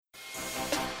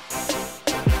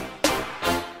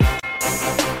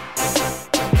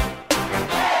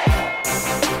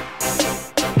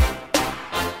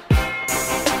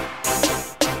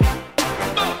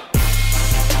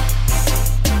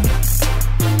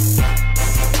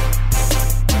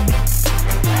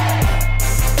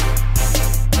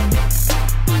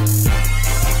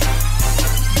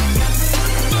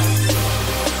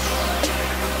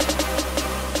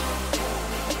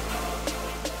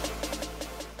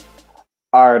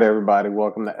All right, everybody,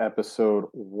 welcome to episode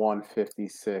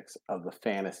 156 of the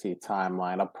Fantasy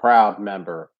Timeline, a proud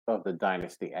member of the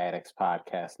Dynasty Addicts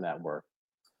Podcast Network.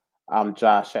 I'm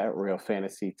Josh at Real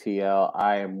Fantasy TL.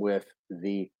 I am with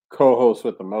the co-host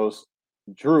with the most,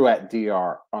 Drew at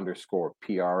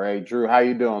DR_PRA. Drew, how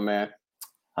you doing, man?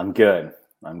 I'm good.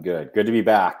 Good to be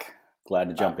back. Glad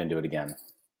to jump into it again.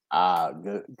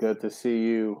 Good to see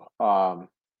you.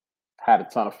 Had a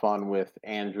ton of fun with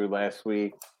Andrew last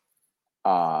week.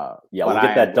 We'll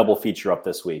get that double feature up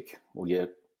this week. We'll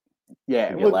get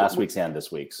last week's and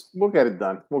this week's. We'll get it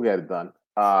done.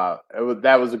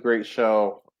 That was a great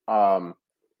show. But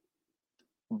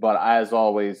as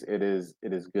always, it is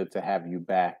good to have you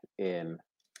back in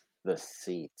the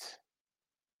seat.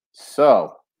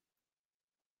 So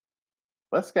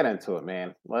let's get into it,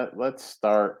 man. Let's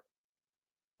start.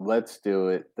 Let's do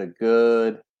it. The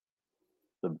good,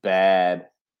 the bad,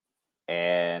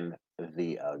 and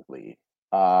the ugly.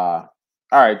 All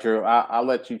right, Drew. I'll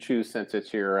let you choose since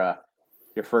it's your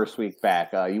first week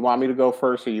back. You want me to go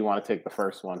first, or you want to take the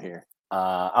first one here?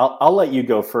 I'll let you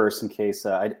go first in case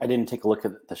I didn't take a look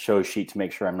at the show sheet to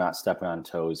make sure I'm not stepping on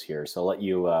toes here. So I'll let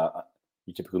you.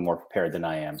 You're typically more prepared than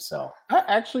I am. So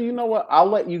actually, you know what? I'll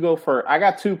let you go first. I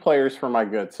got two players for my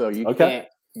good, so you can't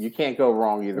go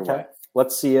wrong either way.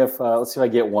 Let's see if I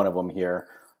get one of them here.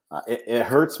 It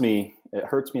hurts me. It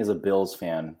hurts me as a Bills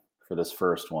fan for this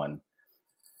first one.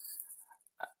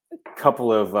 A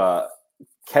couple of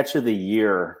catch of the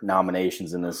year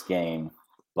nominations in this game,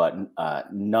 but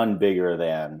none bigger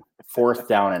than fourth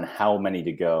down and how many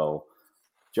to go.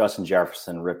 Justin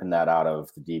Jefferson ripping that out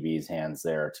of the DB's hands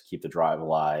there to keep the drive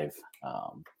alive.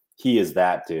 He is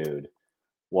that dude.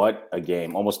 What a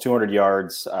game. Almost 200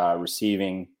 yards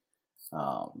receiving.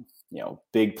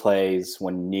 Big plays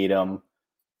when you need them.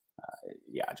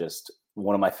 Just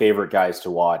one of my favorite guys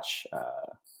to watch,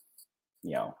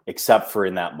 except for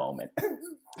in that moment.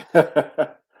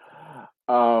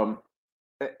 And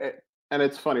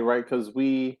it's funny, right? Because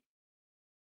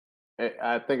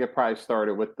I think it probably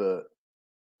started with the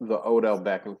Odell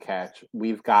Beckham catch.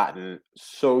 We've gotten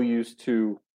so used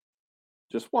to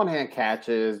just one-hand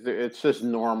catches. It's just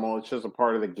normal. It's just a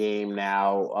part of the game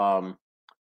now.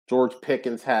 George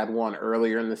Pickens had one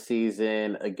earlier in the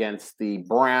season against the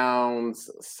Browns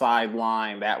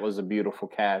sideline. That was a beautiful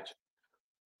catch.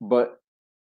 But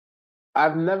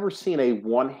I've never seen a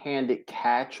one-handed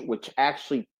catch which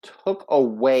actually took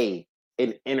away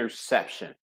an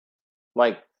interception.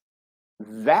 Like,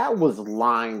 that was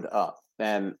lined up.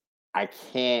 And I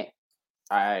can't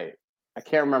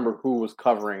remember who was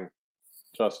covering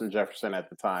Justin Jefferson at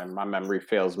the time. My memory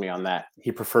fails me on that.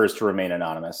 He prefers to remain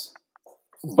anonymous.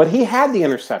 But he had the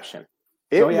interception.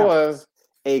 It was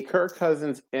a Kirk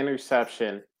Cousins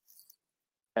interception,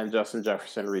 and Justin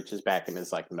Jefferson reaches back and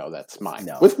is like, no, that's mine.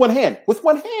 No. With one hand.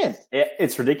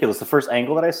 It's ridiculous. The first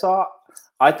angle that I saw,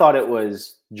 I thought it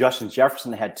was Justin Jefferson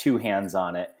that had two hands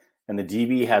on it, and the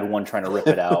DB had one trying to rip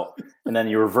it out. And then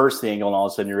you reverse the angle, and all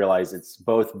of a sudden you realize it's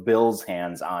both Bill's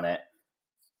hands on it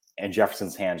and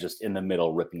Jefferson's hands just in the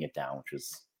middle ripping it down, which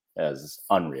is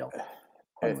unreal.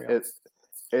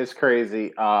 It's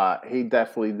crazy. He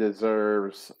definitely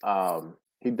deserves a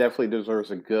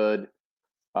good.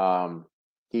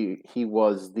 He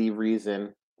was the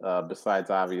reason, besides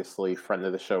obviously friend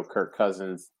of the show Kirk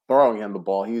Cousins throwing him the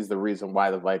ball. He's the reason why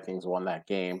the Vikings won that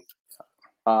game.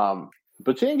 But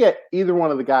you didn't get either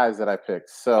one of the guys that I picked.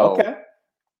 So okay.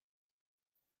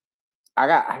 I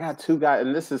got two guys,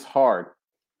 and this is hard.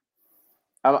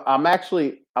 I'm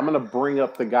going to bring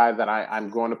up the guy that I'm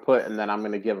going to put, and then I'm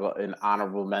going to give an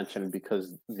honorable mention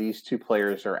because these two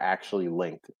players are actually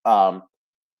linked.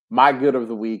 My good of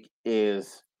the week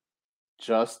is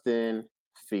Justin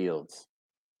Fields.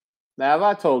 Now, if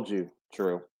I told you,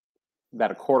 Drew, that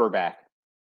a quarterback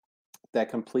that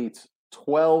completes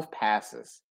 12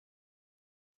 passes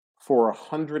for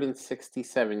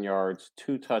 167 yards,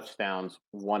 2 touchdowns,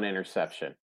 1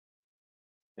 interception,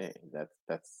 hey,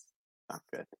 that's not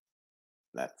good.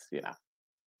 That's,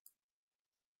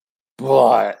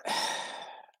 But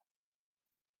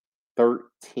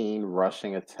 13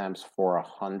 rushing attempts for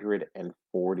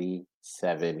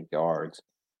 147 yards.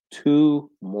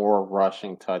 2 more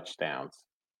rushing touchdowns.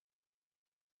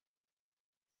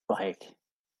 Like,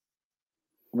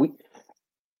 we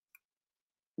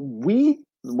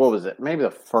what was it? Maybe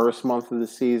the first month of the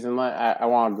season. I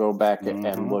want to go back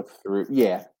and look through.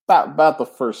 Yeah, about the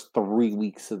first 3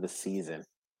 weeks of the season.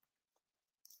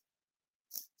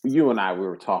 You and I, we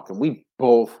were talking. We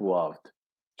both loved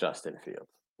Justin Fields.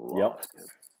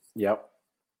 Yep.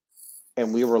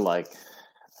 And we were like,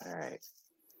 all right,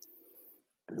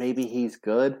 maybe he's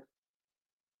good,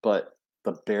 but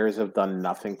the Bears have done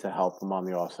nothing to help him on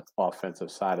the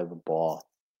offensive side of the ball.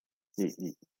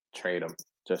 You trade him,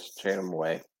 just trade him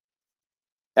away.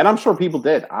 And I'm sure people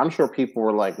did. I'm sure people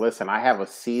were like, "Listen, I have a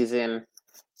season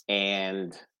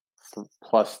and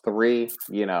 +3.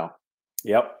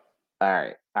 Yep. All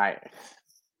right,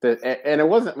 and it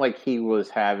wasn't like he was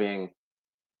having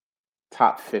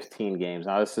top 15 games.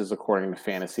 Now this is according to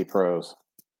Fantasy Pros.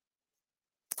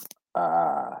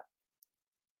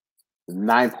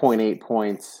 9.8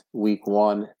 points week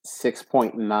 1,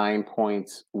 6.9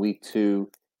 points week 2,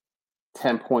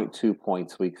 10.2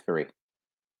 points week 3.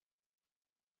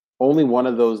 Only one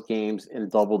of those games in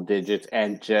double digits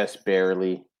and just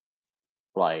barely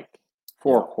like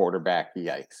for a quarterback.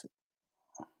 Yikes.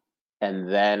 And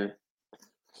then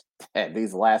at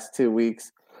these last 2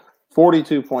 weeks,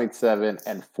 42.7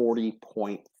 and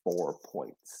 40.4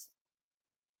 points.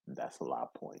 That's a lot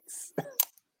of points.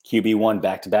 QB1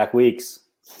 back-to-back weeks.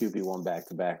 QB1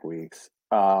 back-to-back weeks.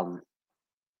 I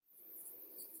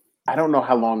don't know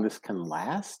how long this can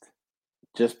last,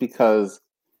 just because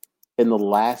in the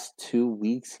last 2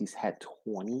 weeks he's had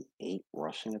 28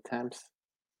 rushing attempts.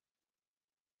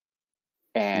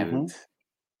 And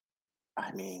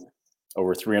I mean,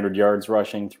 over 300 yards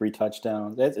rushing, 3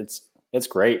 touchdowns. It's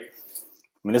great.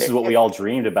 I mean, this is what we all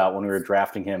dreamed about when we were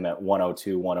drafting him at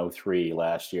 102, 103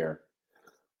 last year.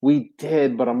 We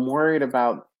did, but I'm worried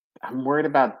about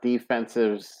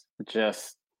defensives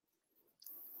just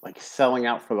like selling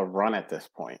out for the run at this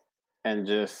point and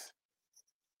just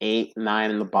 8,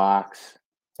 9 in the box.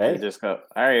 Hey, and just go,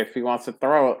 all right, if he wants to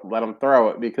throw it, let him throw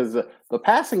it, because the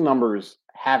passing numbers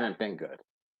haven't been good.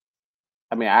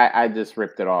 I mean, I just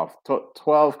ripped it off.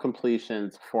 12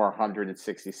 completions for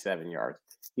 167 yards.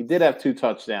 He did have 2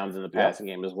 touchdowns in the passing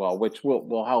game as well, which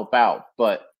will help out.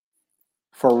 But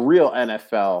for real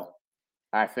NFL,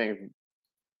 I think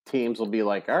teams will be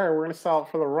like, all right, we're going to sell it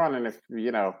for the run. And if,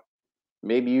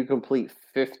 maybe you complete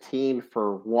 15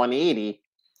 for 180,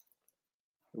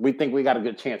 we think we got a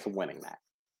good chance of winning that.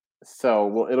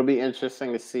 So it'll be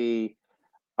interesting to see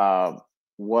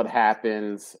what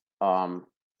happens.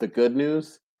 The good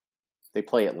news, they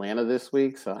play Atlanta this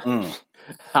week, so I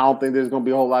don't think there's going to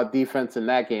be a whole lot of defense in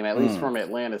that game, at least from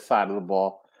Atlanta's side of the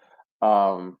ball.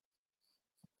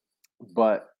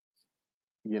 But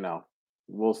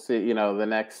we'll see.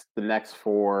 The next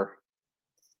 4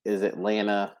 is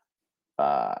Atlanta,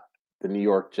 the New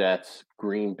York Jets,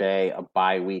 Green Bay, a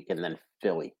bye week, and then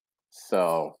Philly.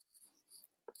 So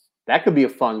that could be a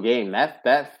fun game.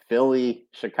 That Philly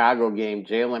Chicago game,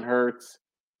 Jalen Hurts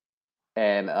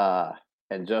and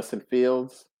Justin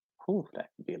Fields. Whew, that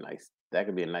could be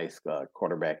a nice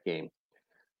quarterback game.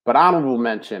 But honorable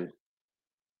mention,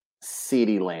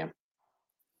 CeeDee Lamb.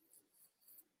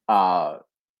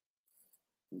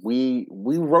 We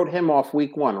wrote him off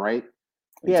week 1, right?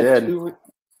 He had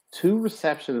two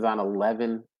receptions on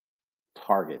 11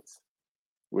 targets.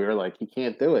 We were like, he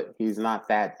can't do it. He's not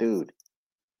that dude.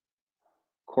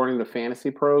 According to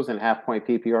Fantasy Pros and half-point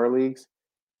PPR leagues,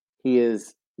 he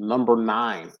is number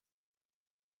 9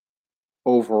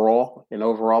 overall in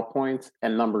overall points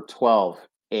and number 12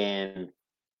 in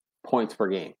points per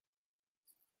game.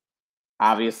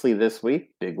 Obviously, this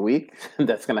week, big week,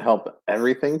 that's going to help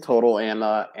everything, total and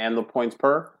the points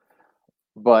per.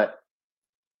 But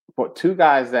 2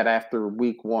 guys that after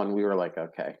week 1, we were like,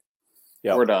 okay,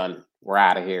 we're done. We're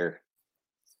out of here.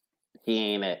 He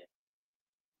ain't it.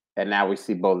 And now we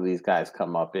see both of these guys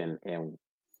come up in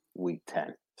week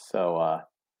 10. So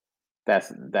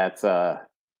that's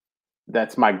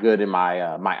my good and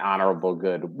my honorable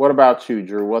good. What about you,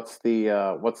 Drew? What's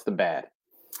the bad?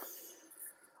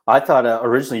 I thought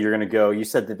originally you're going to go. You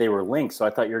said that they were linked, so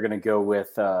I thought you were going to go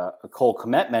with a Cole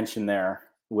Kmet mention there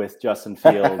with Justin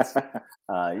Fields.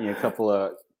 A couple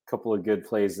of good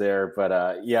plays there,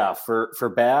 but for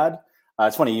bad.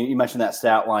 It's funny you mentioned that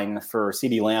stat line for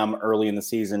CeeDee Lamb early in the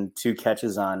season: 2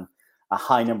 catches on a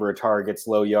high number of targets,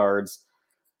 low yards,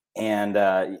 and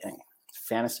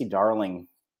fantasy darling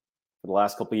for the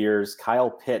last couple of years. Kyle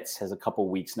Pitts has a couple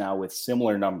weeks now with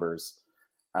similar numbers.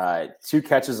 2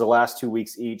 catches the last 2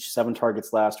 weeks each, 7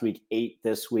 targets last week, 8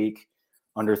 this week,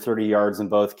 under 30 yards in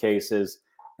both cases.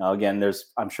 Now, again,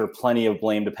 there's, I'm sure, plenty of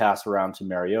blame to pass around to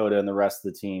Mariota and the rest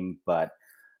of the team, but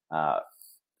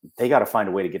they got to find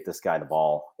a way to get this guy the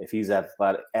ball. If he's as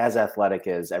athletic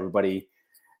as everybody,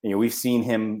 we've seen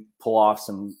him pull off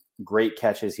some great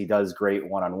catches. He does great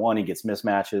one-on-one. He gets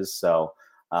mismatches. So,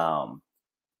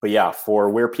 but yeah, for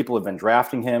where people have been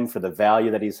drafting him, for the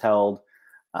value that he's held,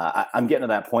 I'm getting to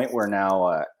that point where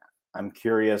now I'm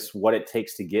curious what it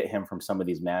takes to get him from some of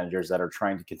these managers that are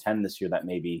trying to contend this year that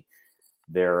maybe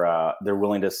they're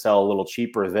willing to sell a little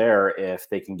cheaper there if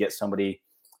they can get somebody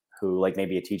who, like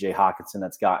maybe a TJ Hawkinson,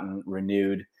 that's gotten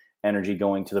renewed energy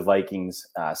going to the Vikings,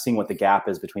 seeing what the gap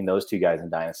is between those two guys in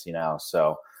Dynasty now.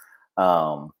 So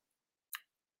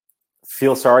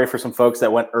feel sorry for some folks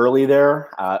that went early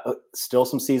there. Still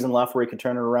some season left where he could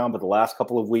turn it around, but the last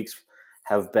couple of weeks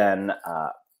have been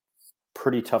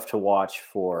pretty tough to watch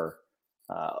for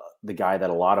the guy that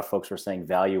a lot of folks were saying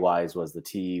value-wise was the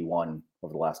T1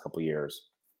 over the last couple of years.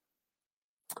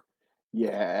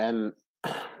 Yeah, and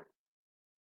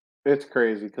it's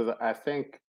crazy because I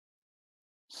think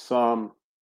some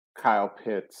Kyle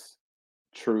Pitts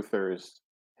truthers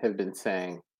have been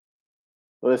saying,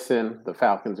 listen, the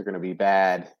Falcons are going to be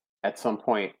bad. At some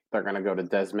point, they're going to go to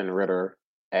Desmond Ridder,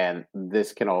 and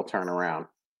this can all turn around.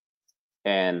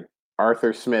 And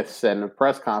Arthur Smith said in a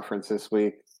press conference this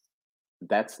week,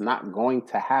 that's not going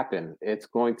to happen. It's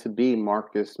going to be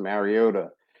Marcus Mariota.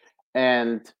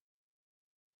 And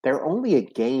they're only a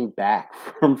game back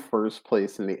from first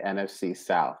place in the NFC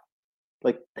South.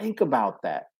 Like, think about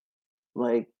that.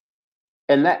 Like,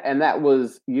 and that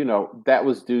was, that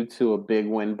was due to a big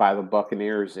win by the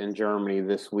Buccaneers in Germany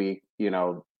this week.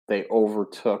 They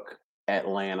overtook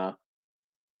Atlanta,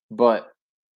 but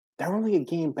they're only a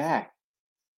game back.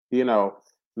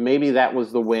 Maybe that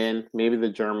was the win. Maybe the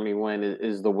Germany win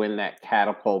is the win that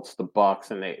catapults the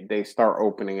Bucs, and they start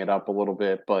opening it up a little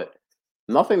bit. But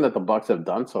nothing that the Bucs have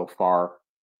done so far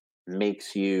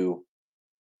makes you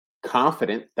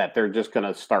confident that they're just going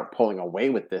to start pulling away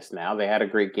with this now. They had a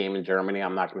great game in Germany.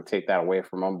 I'm not going to take that away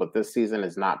from them, but this season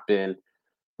has not been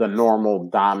the normal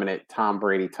dominant Tom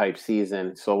Brady type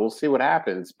season. So we'll see what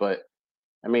happens. But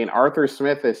I mean, Arthur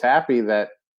Smith is happy that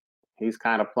he's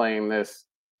kind of playing this,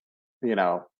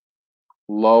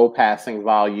 low passing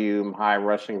volume, high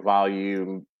rushing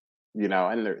volume,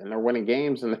 and they're winning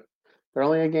games, and they're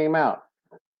only a game out.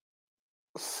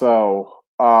 So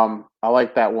I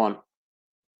like that one.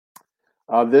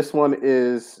 This one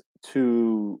is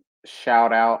to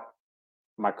shout out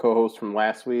my co-host from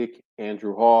last week,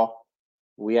 Andrew Hall.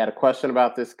 We had a question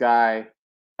about this guy.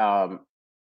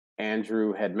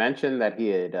 Andrew had mentioned that he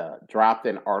had dropped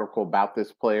an article about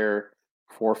this player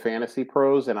for Fantasy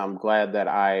Pros, and I'm glad that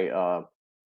I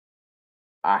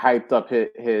hyped up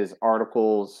his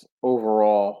articles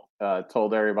overall,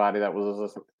 told everybody that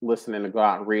was listening to go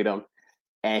out and read them.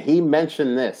 And he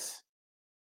mentioned this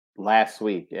last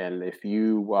week. And if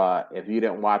you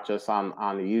didn't watch us on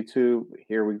the YouTube,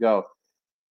 here we go.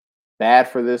 Bad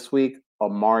for this week,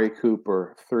 Amari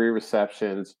Cooper, 3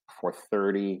 receptions for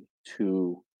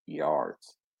 32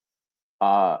 yards.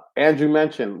 Andrew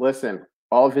mentioned, listen,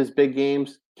 all of his big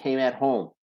games came at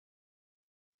home.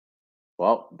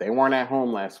 Well, they weren't at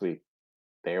home last week.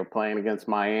 They were playing against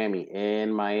Miami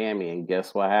in Miami. And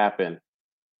guess what happened?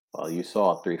 Well, you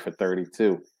saw 3 for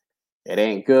 32. It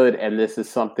ain't good. And this is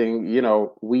something,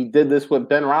 we did this with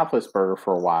Ben Roethlisberger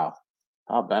for a while.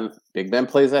 Big Ben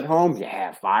plays at home.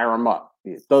 Yeah, fire him up.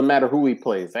 It doesn't matter who he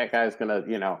plays. That guy's going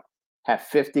to, have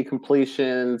 50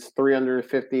 completions,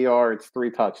 350 yards,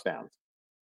 3 touchdowns.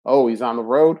 Oh, he's on the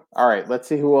road. All right, let's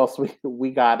see who else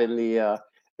we got in the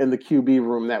QB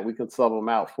room that we could sub him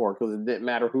out for, because it didn't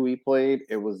matter who he played.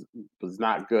 It was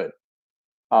not good.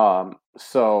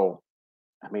 So,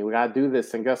 I mean, we got to do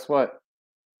this. And guess what?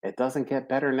 It doesn't get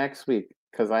better next week,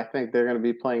 because I think they're going to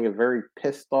be playing a very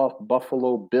pissed off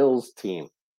Buffalo Bills team.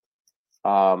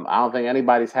 I don't think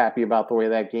anybody's happy about the way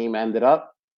that game ended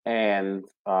up. And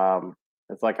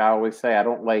it's like I always say, I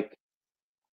don't like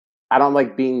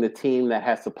being the team that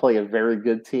has to play a very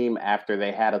good team after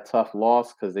they had a tough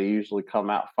loss, because they usually come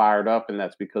out fired up, and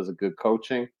that's because of good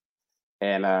coaching.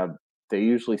 And they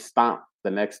usually stomp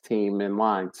the next team in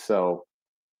line. So,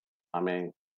 I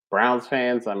mean, Browns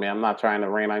fans, I'm not trying to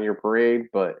rain on your parade,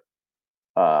 but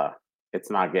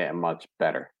it's not getting much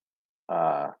better.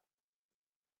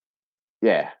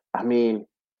 Yeah,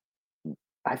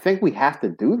 I think we have to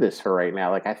do this for right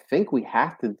now. Like, I think we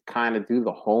have to kind of do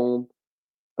the home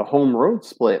road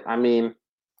split.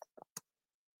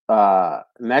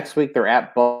 Next week they're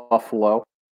at Buffalo.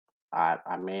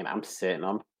 I'm sitting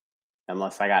them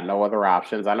unless I got no other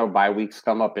options. I know bye weeks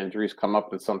come up, injuries come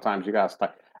up, and sometimes you got to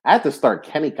start. I had to start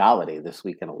Kenny Golladay this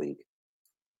week in a league.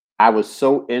 I was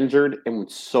so injured and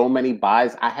with so many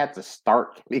buys, I had to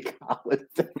start Kenny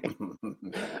Golladay.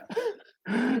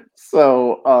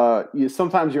 So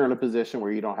sometimes you're in a position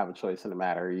where you don't have a choice in the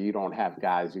matter. You don't have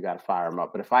guys, you got to fire them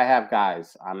up. But if I have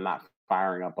guys, I'm not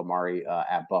firing up Amari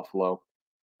at Buffalo.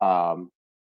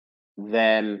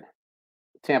 Then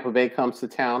Tampa Bay comes to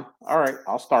town. All right,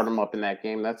 I'll start him up in that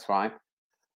game. That's fine.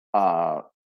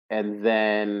 And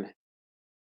then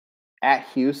at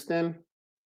Houston,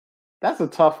 That's a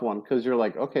tough one because you're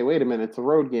like, okay, wait a minute, it's a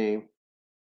road game,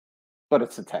 but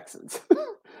it's the Texans.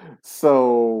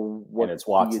 So And what it's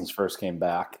do you? Watson's first game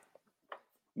back.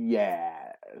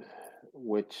 Yeah,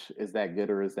 which is that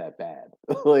good or is that bad?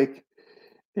 Like,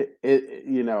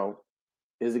 you know,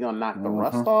 is he gonna knock the Hmm.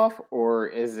 rust off, or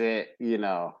is it,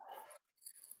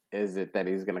 is it that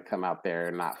he's gonna come out there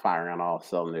and not firing on all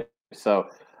cylinders? So,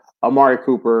 Amari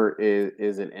Cooper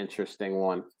is an interesting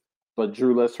one. But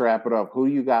Drew, let's wrap it up. Who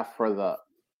you got for the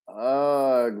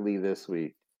ugly this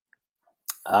week?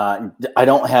 I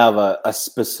don't have a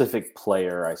specific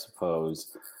player, I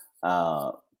suppose,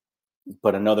 uh,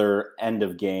 but another end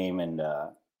of game and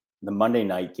the Monday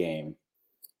night game.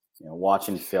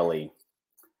 Watching Philly,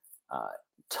 uh,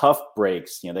 tough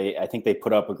breaks. I think they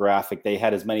put up a graphic. They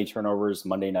had as many turnovers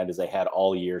Monday night as they had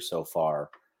all year so far,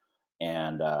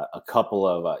 and a couple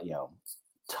of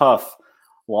tough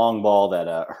long ball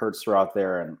that Hurts threw out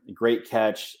there, and great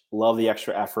catch. Love the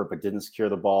extra effort, but didn't secure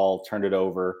the ball, turned it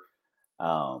over.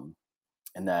 Um,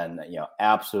 and then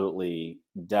absolutely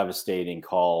devastating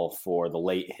call for the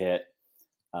late hit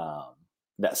um,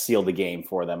 that sealed the game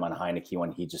for them on Heineke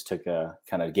when he just took a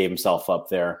kind of gave himself up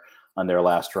there on their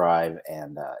last drive,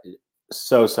 and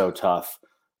so tough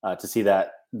to see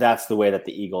that that's the way that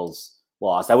the Eagles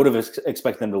lost. I would have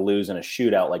expected them to lose in a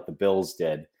shootout like the Bills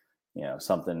did,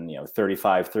 something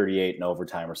 35-38 in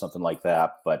overtime or something like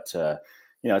that. But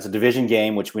it's a division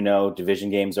game, which we know division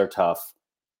games are tough.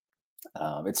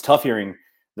 It's tough hearing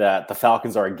that the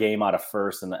Falcons are a game out of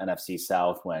first in the NFC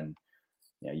South when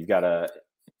you've got a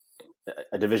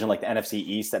division like the NFC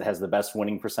East that has the best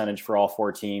winning percentage for all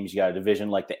four teams. You got a division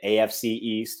like the AFC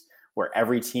East where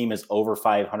every team is over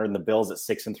 500, and the Bills at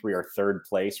 6-3 are third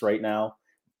place right now.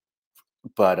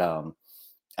 But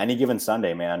any given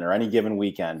Sunday, man, or any given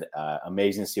weekend,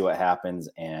 amazing to see what happens,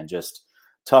 and just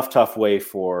tough way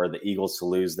for the Eagles to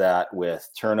lose that with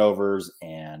turnovers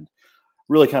and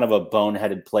really kind of a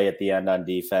boneheaded play at the end on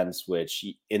defense, which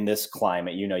in this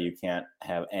climate, you can't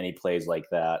have any plays like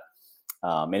that.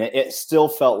 And it still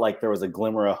felt like there was a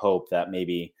glimmer of hope that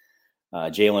maybe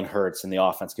Jalen Hurts and the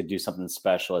offense could do something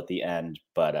special at the end.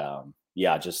 But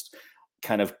just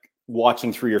kind of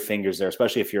watching through your fingers there,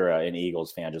 especially if you're an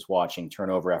Eagles fan, just watching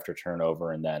turnover after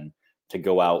turnover, and then to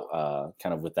go out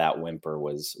kind of with that whimper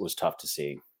was tough to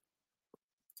see.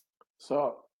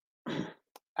 So, I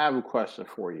have a question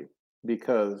for you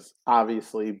because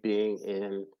obviously being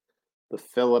in the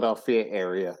Philadelphia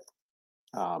area,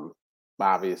 um,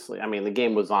 obviously, I mean, the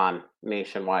game was on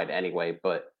nationwide anyway,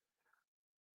 but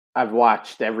I've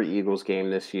watched every Eagles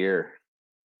game this year,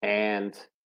 and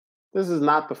this is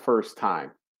not the first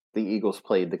time the Eagles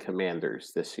played the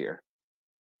Commanders this year.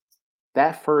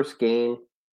 That first game,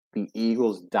 the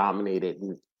Eagles dominated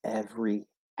in every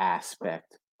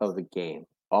aspect of the game: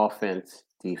 offense,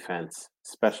 defense,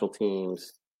 special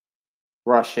teams,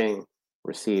 rushing,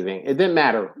 receiving. It didn't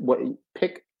matter what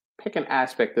pick an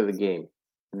aspect of the game.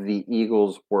 The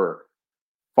Eagles were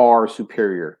far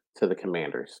superior to the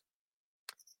Commanders.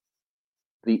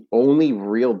 The only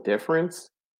real difference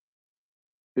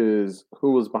is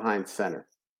who was behind center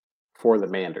for the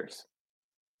Manders.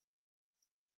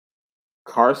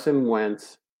 Carson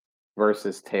Wentz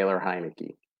versus Taylor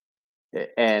Heineke.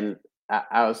 And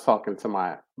I was talking to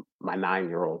my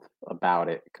 9-year-old about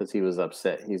it because he was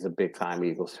upset. He's a big time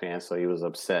Eagles fan, so he was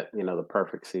upset. The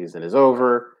perfect season is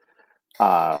over.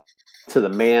 To the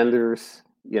Manders,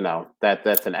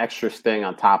 that's an extra sting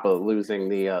on top of losing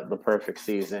the perfect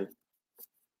season.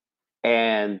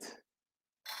 And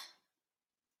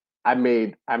I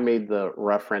made the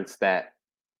reference that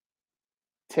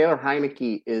Taylor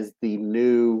Heineke is the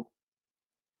new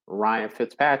Ryan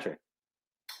Fitzpatrick.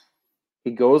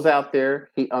 He goes out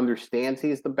there, he understands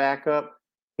he's the backup,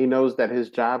 he knows that his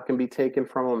job can be taken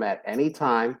from him at any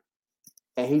time,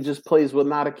 and he just plays with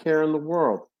not a care in the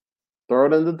world. Throw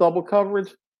it into double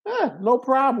coverage, no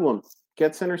problem.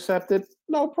 Gets intercepted,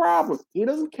 no problem. He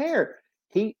doesn't care.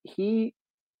 He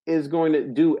is going to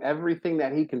do everything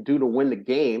that he can do to win the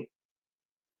game,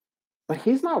 but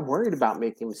he's not worried about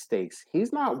making mistakes.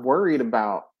 He's not worried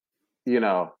about, you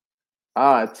know,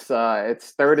 it's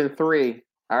 3rd and 3.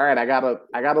 All right, I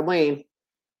got a lane.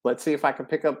 Let's see if I can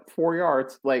pick up 4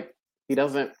 yards. Like, he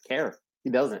doesn't care. He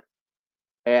doesn't.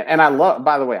 And I love,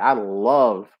 by the way, I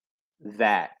love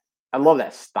that. I love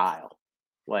that style.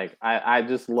 Like, I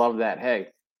just love that. Hey,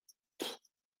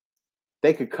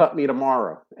 they could cut me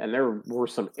tomorrow. And there were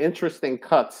some interesting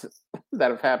cuts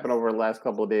that have happened over the last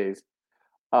couple of days.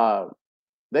 Uh,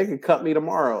 they could cut me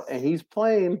tomorrow. And he's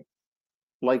playing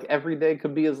like every day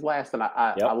could be his last. And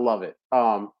I Yep. love it.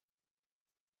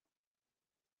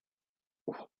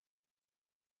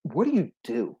 What do you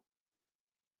do?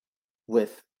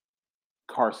 with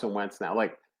Carson Wentz now.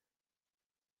 Like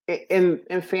in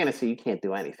fantasy, you can't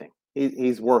do anything.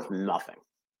 He's worth nothing.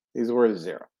 He's worth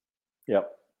zero.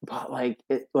 Yep. But like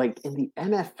in the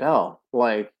NFL,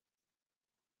 like,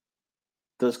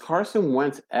 does Carson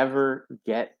Wentz ever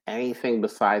get anything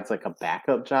besides like a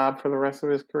backup job for the rest of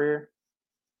his career?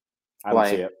 I don't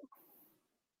see it.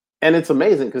 And it's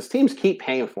amazing because teams keep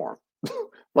paying for him.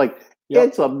 Like,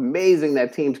 it's amazing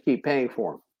that teams keep paying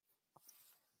for him.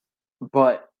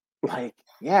 But like,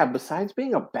 yeah, besides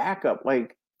being a backup,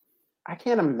 like, I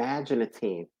can't imagine a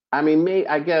team. I mean,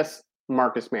 I guess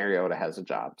Marcus Mariota has a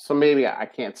job, so maybe I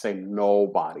can't say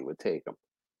nobody would take him.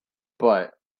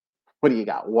 But what do you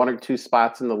got? One or two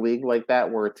spots in the league like that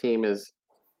where a team is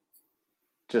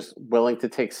just willing to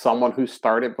take someone who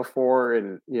started before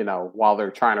and, while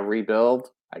they're trying to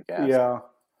rebuild, I guess. Yeah.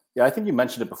 Yeah, I think you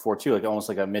mentioned it before too, like almost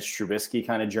like a Mitch Trubisky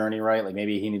kind of journey, right? Like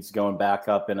maybe he needs to go and back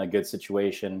up in a good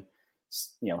situation,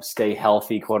 stay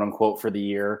healthy, quote unquote, for the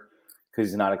year because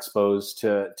he's not exposed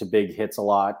to big hits a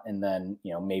lot, and then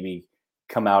maybe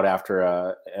come out after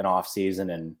an off season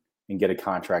and get a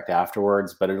contract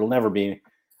afterwards. But it'll never be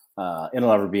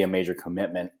a major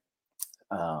commitment.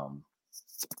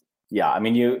 Yeah, I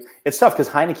mean, it's tough because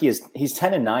Heineke he's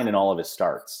 10-9 in all of his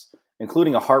starts,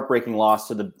 including a heartbreaking loss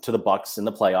to the Bucs in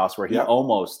the playoffs where he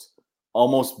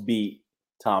almost beat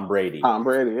Tom Brady. Tom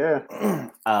Brady, yeah.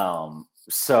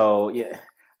 So yeah,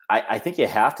 I think you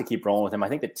have to keep rolling with him. I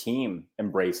think the team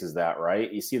embraces that,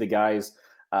 right? You see the guys,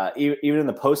 even in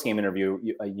the post-game interview,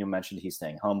 you mentioned he's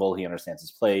staying humble. He understands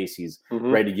his place. He's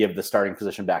ready to give the starting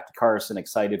position back to Carson,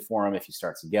 excited for him if he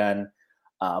starts again.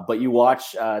 But you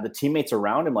watch the teammates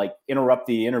around him like interrupt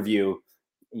the interview,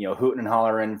 hooting and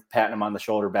hollering, patting him on the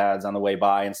shoulder pads on the way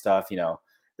by and stuff.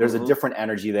 There's a different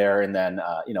energy there. And then,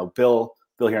 Bill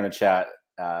here in the chat,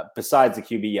 besides the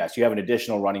QB, yes, you have an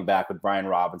additional running back with Brian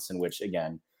Robinson, which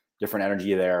again, different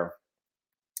energy there.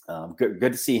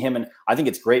 Good to see him. And I think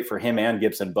it's great for him and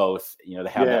Gibson both, to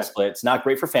have that split. It's not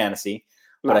great for fantasy,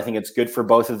 but I think it's good for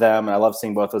both of them. And I love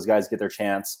seeing both those guys get their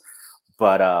chance.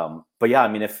 But yeah, I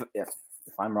mean, if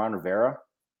I'm Ron Rivera,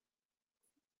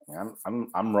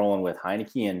 I'm rolling with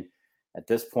Heineke. And at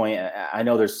this point, I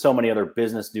know there's so many other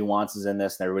business nuances in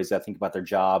this, and everybody's got to think about their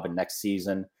job and next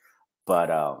season. But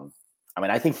I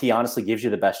mean, I think he honestly gives you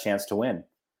the best chance to win.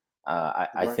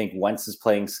 I think Wentz is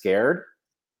playing scared.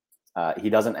 He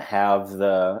doesn't have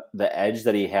the edge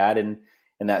that he had in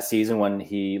that season when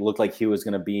he looked like he was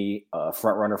going to be a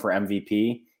front runner for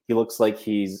MVP. He looks like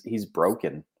he's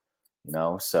broken,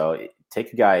 So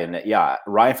take a guy, and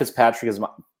Ryan Fitzpatrick is my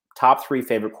top 3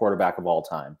 favorite quarterback of all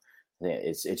time.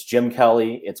 It's Jim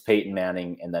Kelly, it's Peyton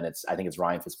Manning, and then I think it's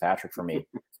Ryan Fitzpatrick for me.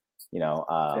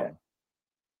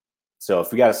 So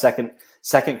if we got a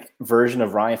second version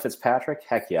of Ryan Fitzpatrick,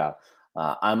 heck yeah.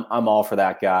 I'm all for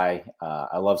that guy.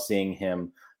 I love seeing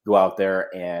him go out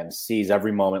there and seize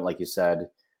every moment, like you said.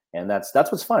 And that's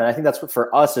what's fun. And I think that's what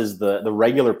for us as the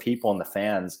regular people and the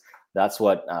fans, that's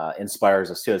what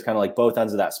inspires us too. It's kind of like both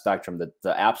ends of that spectrum,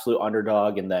 the absolute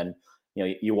underdog. And then,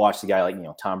 you watch the guy like,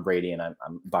 Tom Brady, and I'm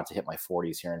about to hit my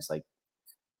 40s here. And it's like,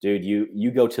 dude,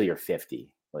 you go till you're 50.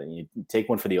 Like, you take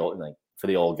one for the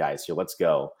old guys here. Let's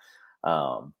go.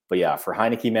 But yeah, for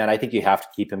Heineke, man, I think you have to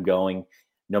keep him going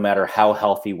no matter how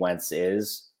healthy Wentz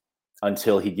is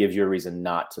until he gives you a reason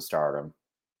not to start him.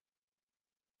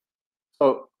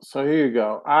 So here you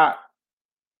go. I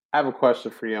have a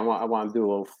question for you. I want to do a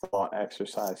little thought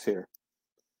exercise here.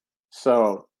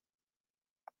 So,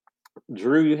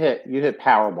 Drew, you hit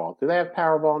Powerball. Do they have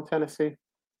Powerball in Tennessee?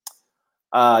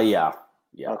 Yeah.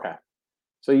 Okay.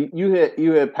 So you hit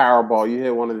Powerball. You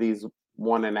hit one of these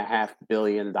 $1.5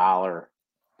 billion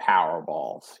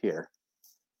Powerballs here,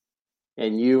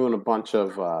 and you and a bunch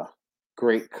of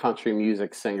great country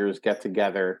music singers get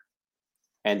together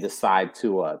and decide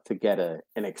to get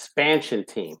an expansion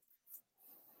team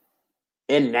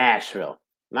in Nashville.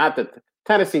 Not the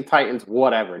Tennessee Titans,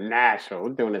 whatever. Nashville. We're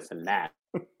doing this in Nashville.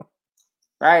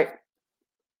 Right?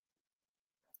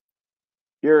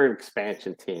 You're an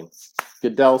expansion team.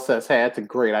 Goodell says, hey, that's a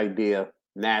great idea.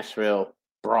 Nashville,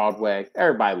 Broadway,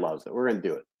 everybody loves it. We're going to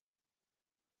do it.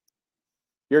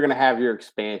 You're going to have your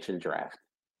expansion draft.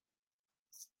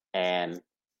 And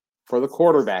for the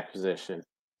quarterback position,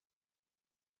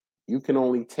 you can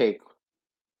only take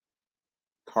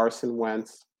Carson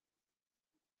Wentz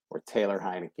or Taylor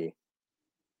Heineke.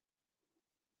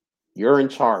 You're in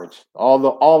charge. All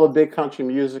the big country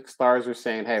music stars are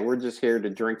saying, hey, we're just here to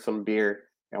drink some beer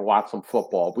and watch some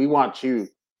football. We want you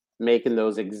making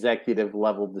those executive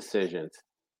level decisions.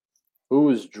 Who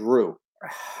is Drew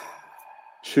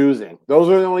choosing? Those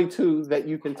are the only two that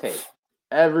you can take.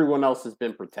 Everyone else has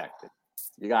been protected.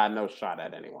 You got no shot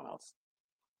at anyone else.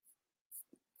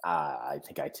 I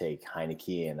think I take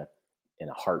Heineke in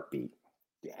a heartbeat.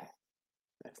 Yeah,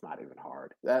 that's not even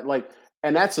hard.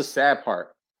 And that's the sad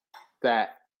part,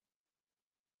 that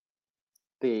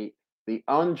the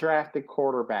undrafted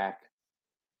quarterback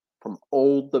from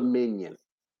Old Dominion,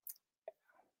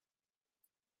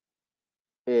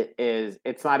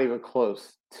 it's not even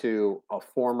close to a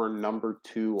former number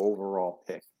 2 overall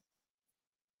pick.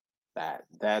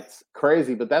 That's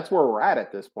crazy, but that's where we're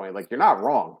at this point. Like, you're not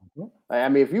wrong. I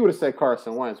mean, if you would have said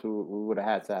Carson Wentz, we would have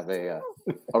had to have a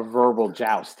verbal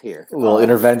joust here. A little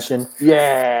intervention.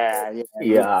 Yeah.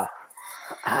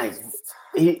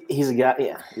 He's a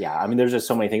guy. Yeah. I mean, there's just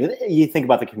so many things. You think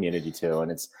about the community too, and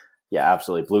it's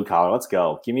absolutely blue collar. Let's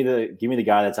go. Give me the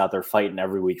guy that's out there fighting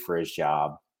every week for his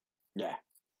job. Yeah,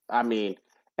 I mean,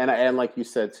 and like you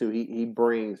said too, he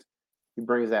brings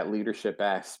that leadership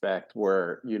aspect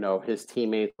where his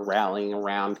teammates are rallying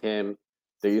around him.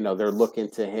 They're looking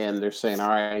to him. They're saying, "All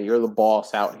right, you're the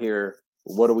boss out here.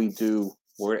 What do we do?"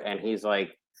 And he's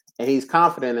like, and he's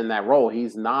confident in that role.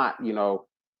 He's not,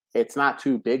 it's not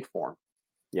too big for him.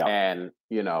 Yeah, and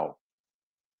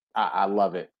I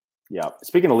love it. Yeah.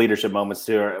 Speaking of leadership moments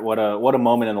too, what a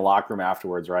moment in the locker room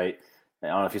afterwards, right? I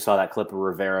don't know if you saw that clip of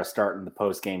Rivera starting the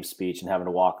post game speech and having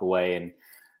to walk away, and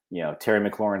Terry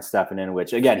McLaurin stepping in,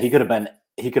 which again he could have been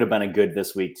a good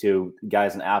this week too. The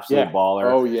guy's an absolute baller.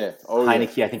 Oh yeah.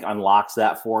 Heineke, I think, unlocks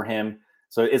that for him.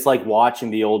 So it's like watching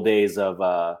the old days of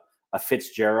a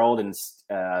Fitzgerald and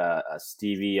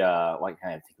Stevie. I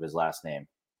can't think of his last name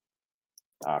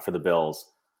for the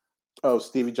Bills. Oh,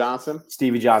 Stevie Johnson.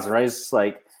 Stevie Johnson, right? It's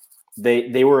like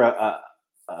they were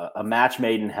a match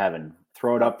made in heaven.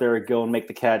 Throw it up there, go and make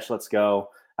the catch. Let's go.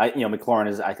 McLaurin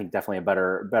is, I think, definitely a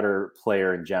better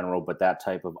player in general, but that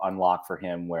type of unlock for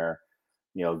him where,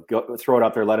 go throw it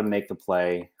up there, let him make the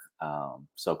play.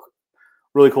 So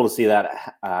really cool to see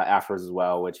that afterwards as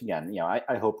well, which again,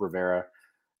 I hope Rivera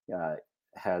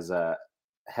has the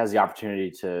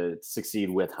opportunity to succeed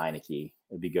with Heineke.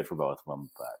 It'd be good for both of them,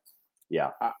 but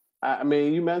yeah. I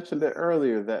mean, you mentioned it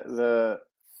earlier that the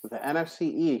NFC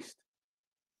East,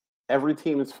 every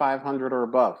team is 500 or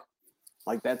above.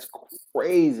 Like, that's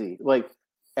crazy. Like,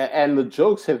 and the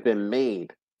jokes have been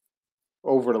made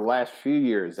over the last few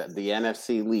years at the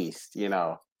NFC least,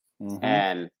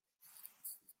 and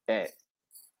I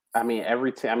mean,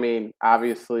 every team. I mean,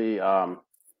 obviously,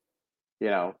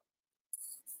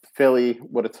 Philly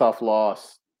with a tough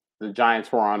loss. The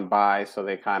Giants were on bye, so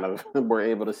they kind of were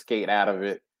able to skate out of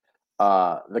it.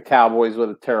 The Cowboys with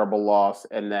a terrible loss,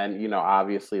 and then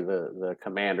obviously the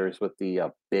Commanders with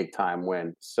the big time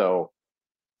win. So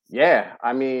yeah,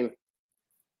 I mean,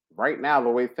 right now the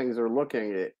way things are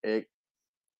looking,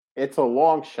 it's a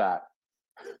long shot,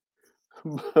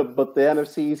 but the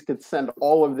NFCs could send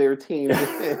all of their teams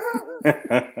in,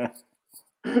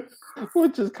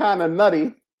 which is kind of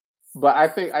nutty. But I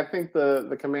think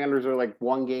the Commanders are like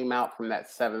one game out from that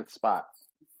 7th spot.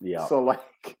 Yeah. So like.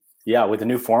 Yeah, with the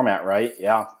new format, right?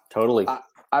 Yeah, totally.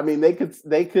 I mean, they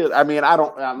could. I mean,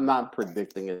 I'm not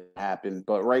predicting it to happen,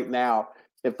 but right now,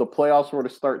 if the playoffs were to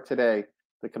start today,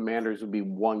 the Commanders would be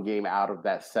one game out of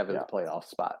that 7th playoff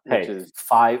spot. Which is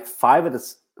five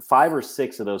or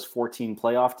six of those 14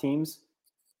 playoff teams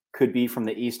could be from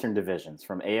the Eastern divisions,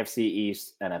 from AFC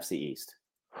East, NFC East.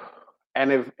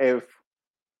 And if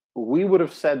we would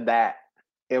have said that,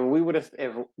 if we would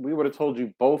have told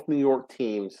you both New York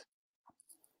teams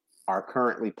are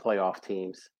currently playoff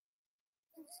teams,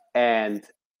 and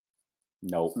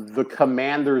the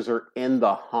Commanders are in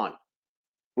the hunt.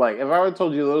 Like, if I would have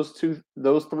told you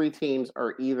those 3 teams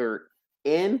are either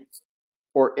in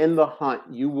or in the hunt,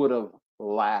 you would have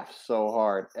laughed so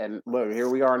hard. And look, here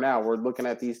we are now. We're looking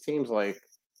at these teams like,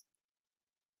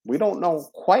 we don't know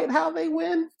quite how they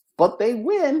win, but they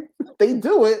win. They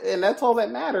do it, and that's all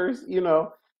that matters.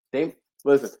 They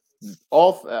listen.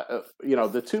 All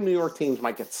the 2 New York teams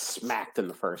might get smacked in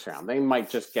the first round. They might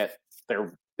just get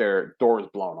their doors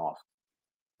blown off,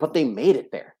 but they made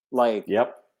it there.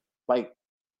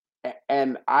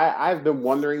 And I've been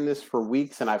wondering this for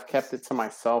weeks, and I've kept it to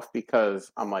myself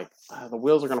because I'm like, the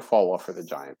wheels are going to fall off for the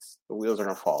Giants. The wheels are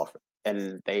going to fall off,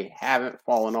 and they haven't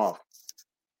fallen off.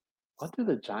 What do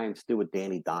the Giants do with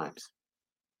Danny Dimes?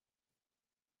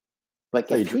 Like,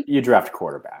 you draft a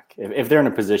quarterback. If they're in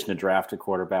a position to draft a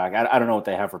quarterback, I don't know what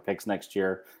they have for picks next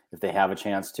year, if they have a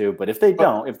chance to. But if they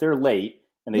don't, if they're late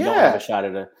and they don't have a shot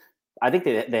at I think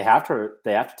they have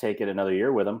to take it another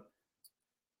year with them.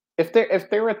 If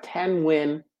they're a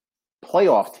 10-win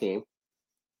playoff team,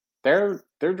 they're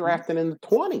drafting in the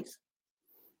 20s.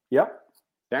 Yep.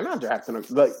 They're not drafting him.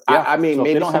 Like, Yeah. I mean, so if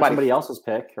maybe they don't have somebody else's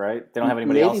pick, right? They don't have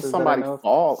anybody maybe else's somebody that I know of.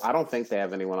 falls. I don't think they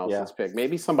have anyone else's pick.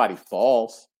 Maybe somebody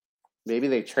falls. Maybe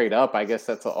they trade up. I guess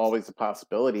that's always a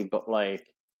possibility. But like,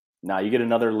 no, you get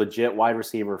another legit wide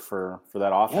receiver for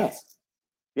that offense.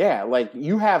 Yeah, like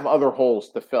you have other holes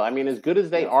to fill. I mean, as good as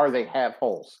they are, they have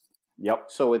holes. Yep.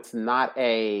 So it's not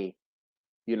a,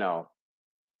 you know,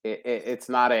 it's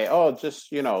not a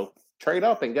just trade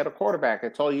up and get a quarterback.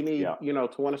 That's all you need, to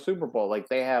win a Super Bowl. Like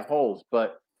they have holes,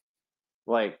 but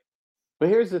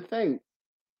here's the thing: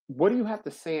 what do you have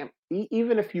to say?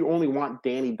 Even if you only want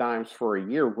Danny Dimes for a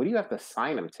year, what do you have to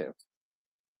sign him to?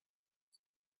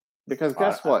 Because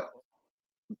guess what?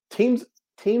 Teams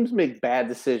make bad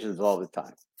decisions all the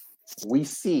time. We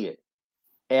see it.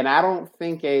 And I don't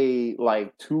think a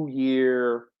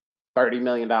 2-year, $30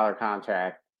 million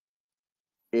contract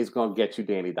is going to get you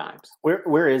Danny Dimes.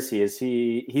 Where is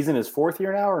he? He's in his 4th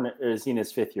year now, or is he in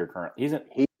his 5th year current? He's in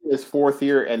his 4th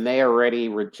year, and they already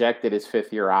rejected his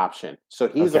 5th year option. So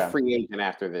he's a free agent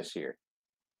after this year.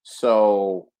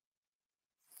 So,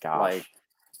 gosh,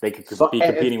 they could be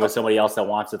competing with somebody else that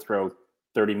wants to throw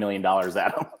 $30 million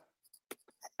at him.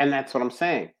 And that's what I'm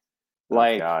saying.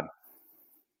 God.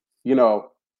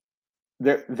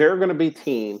 There are going to be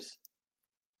teams.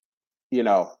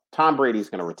 Tom Brady's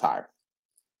going to retire.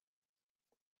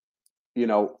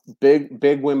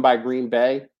 Big win by Green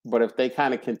Bay, but if they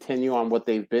kind of continue on what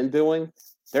they've been doing,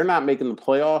 they're not making the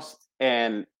playoffs.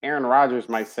 And Aaron Rodgers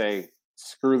might say,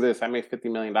 "Screw this! I made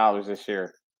 $50 million this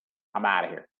year. I'm out of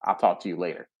here. I'll talk to you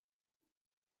later."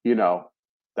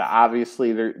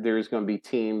 Obviously there's going to be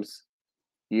teams,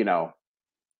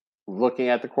 looking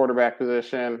at the quarterback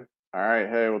position. All right,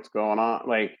 hey, what's going on?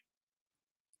 Like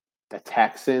the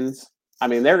Texans. I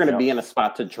mean, they're going to be in a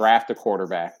spot to draft a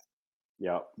quarterback.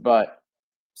 Yep. But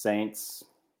Saints,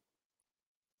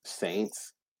 the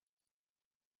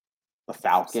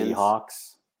Falcons,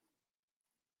 Seahawks.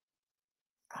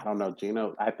 I don't know,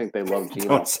 Geno. I think they love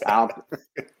Geno.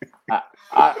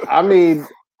 I mean,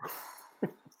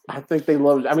 I think they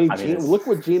love. Geno, look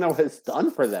what Geno has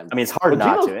done for them. I mean, it's hard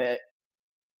not to.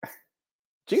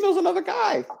 Geno's another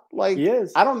guy. Like he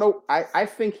is. I don't know. I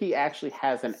think he actually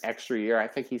has an extra year. I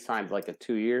think he signed like a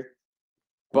 2-year.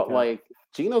 But like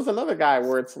Geno's another guy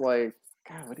where it's like,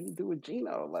 God, what do you do with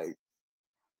Geno? Like,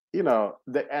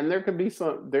 and there could be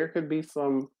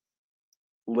some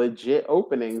legit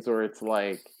openings where it's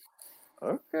like,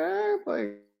 okay,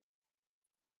 like,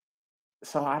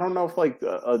 so I don't know if like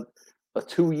a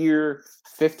 2-year,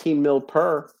 $15 million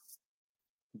per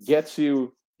gets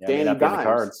you Danny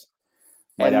Dimes.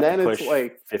 Might and then it's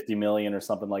like $50 million or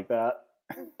something like that.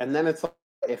 And then it's like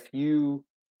if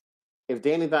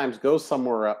Danny Dimes goes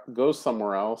somewhere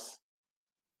else,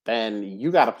 then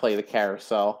you got to play the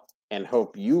carousel and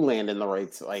hope you land in the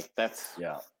right. Like that's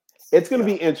it's going to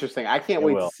be interesting. I can't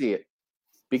wait to see it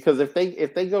because if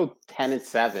they go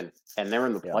 10-7 and they're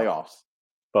in the playoffs.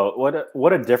 But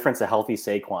what a difference a healthy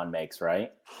Saquon makes,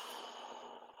 right?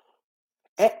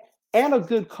 And a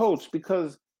good coach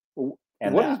because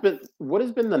what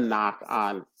has been the knock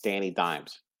on Danny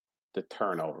Dimes? The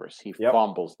turnovers. He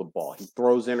fumbles the ball. He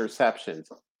throws interceptions.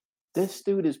 This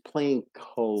dude is playing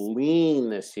clean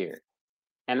this year.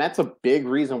 And that's a big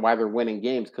reason why they're winning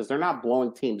games because they're not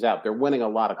blowing teams out. They're winning a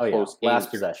lot of close games. Last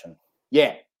possession.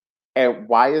 Yeah. And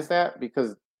why is that?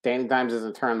 Because Danny Dimes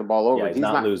isn't turning the ball over. Yeah, he's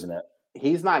not losing it.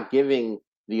 He's not giving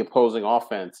the opposing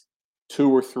offense 2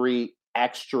 or 3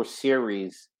 extra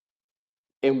series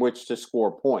in which to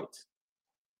score points.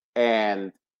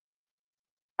 And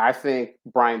I think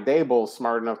Brian Daboll is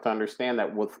smart enough to understand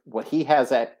that with what he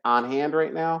has on hand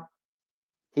right now,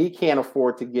 he can't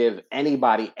afford to give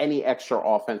anybody any extra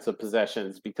offensive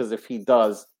possessions because if he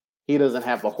does, he doesn't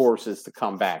have the horses to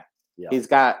come back. Yeah. He's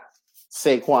got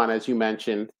Saquon, as you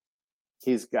mentioned.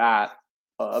 He's got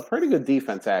a pretty good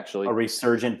defense, actually. A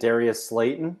resurgent Darius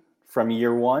Slayton from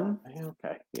year 1.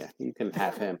 Okay, yeah, you can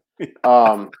have him.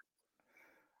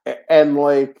 And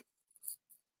like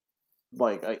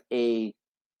a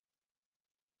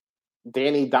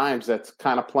Danny Dimes that's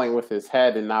kind of playing with his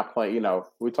head and not playing.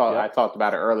 I talked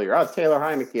about it earlier. Oh, Taylor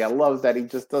Heineke, I love that he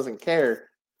just doesn't care,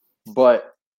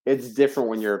 but it's different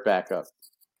when you're a backup.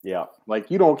 Yeah, like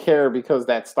you don't care because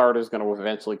that starter is going to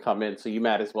eventually come in, so you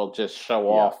might as well just show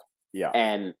off. Yeah,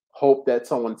 and hope that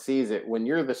someone sees it. When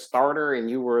you're the starter and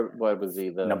you were, what was he,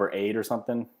 the number 8 or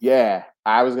something? Yeah,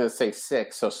 I was going to say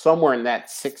 6. So somewhere in that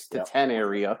 6 to 10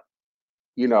 area,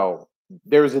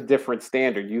 there's a different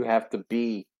standard. You have to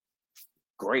be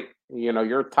great.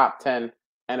 You're top 10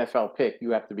 NFL pick,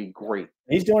 you have to be great.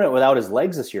 He's doing it without his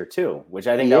legs this year too, which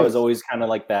I think that was always kind of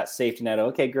like that safety net.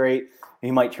 Okay, great.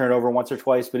 He might turn over once or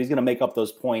twice, but he's going to make up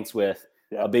those points with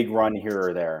a big run here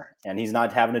or there, and he's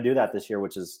not having to do that this year,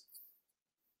 which is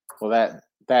that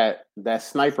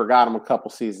sniper got him a couple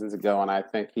seasons ago, and I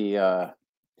think he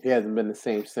hasn't been the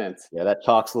same since. Yeah, that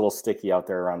chalk's a little sticky out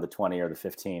there around the 20 or the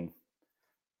 15.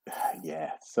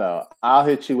 Yeah, so I'll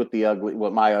hit you with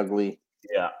my ugly.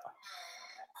 Yeah.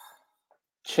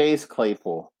 Chase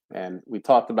Claypool, and we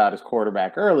talked about his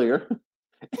quarterback earlier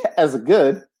as a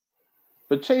good,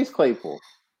 but Chase Claypool,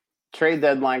 trade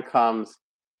deadline comes,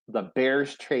 the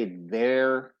Bears trade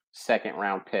their second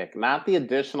round pick, not the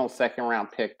additional second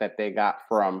round pick that they got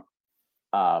from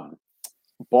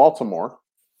Baltimore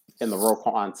in the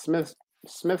Roquan Smith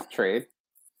trade,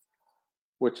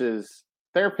 which is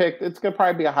their pick. It's going to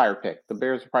probably be a higher pick. The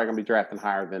Bears are probably going to be drafting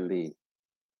higher than the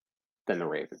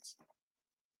Ravens.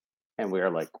 And we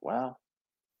are like, well,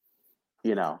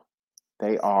 they're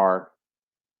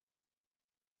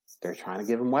trying to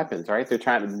give him weapons, right? They're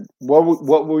trying to,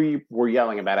 what we were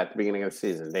yelling about at the beginning of the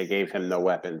season? They gave him no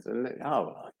weapons. And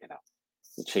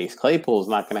Chase Claypool is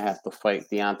not going to have to fight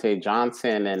Deontay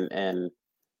Johnson and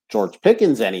George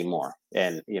Pickens anymore.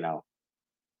 And,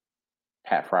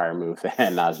 Pat Fryermuth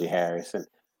and Najee Harris. And,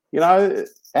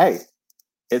 hey,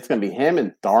 it's going to be him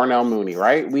and Darnell Mooney,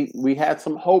 right? We had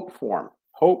some hope for him.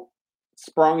 Hope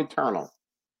sprung eternal.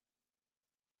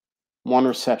 1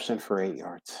 reception for 8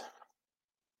 yards.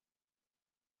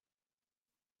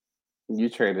 You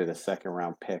traded a second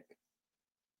round pick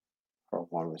for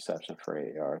 1 reception for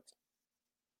 8 yards.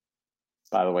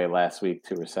 By the way, last week,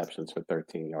 2 receptions for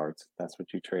 13 yards. That's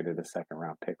what you traded a second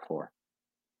round pick for.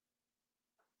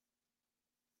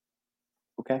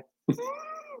 Okay.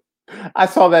 I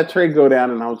saw that trade go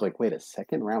down and I was like, wait, a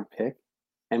second round pick?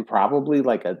 And probably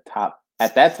like a top,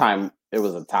 at that time, it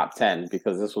was a top 10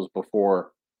 because this was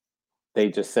before they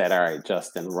just said, all right,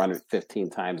 Justin, run it 15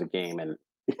 times a game and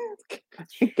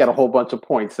get a whole bunch of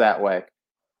points that way.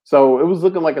 So it was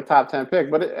looking like a top 10 pick.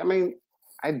 But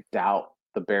I doubt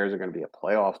the Bears are going to be a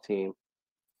playoff team.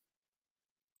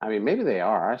 Maybe they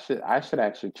are. I should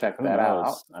actually check that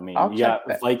out. You got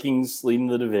the Vikings leading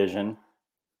the division.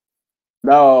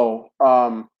 No,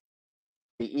 the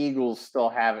Eagles still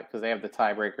have it because they have the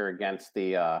tiebreaker against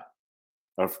the.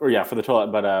 For the total,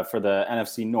 but for the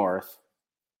NFC North.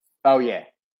 Oh yeah,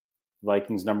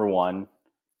 Vikings number 1.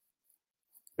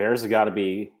 Bears have got to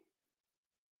be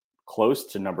close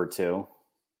to number 2.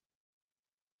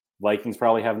 Vikings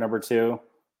probably have number 2.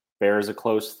 Bears a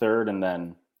close 3rd, and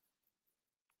then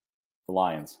the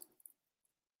Lions.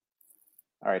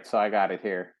 All right, so I got it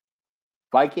here.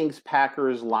 Vikings,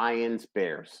 Packers, Lions,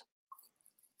 Bears.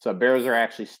 So Bears are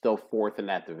actually still 4th in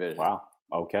that division. Wow.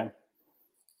 Okay.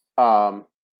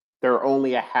 They're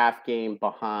only a half game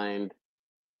behind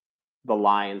the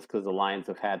Lions because the Lions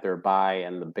have had their bye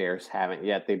and the Bears haven't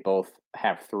yet. They both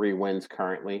have 3 wins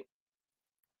currently.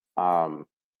 The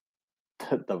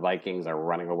Vikings are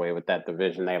running away with that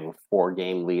division. They have a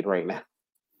 4-game lead right now.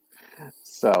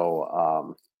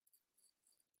 So,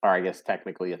 or I guess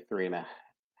technically a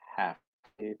 3.5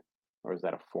 lead, or is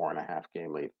that a 4.5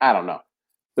 game lead? I don't know.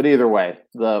 But either way,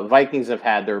 the Vikings have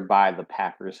had their bye. The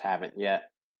Packers haven't yet.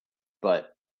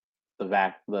 But the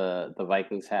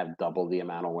Vikings have double the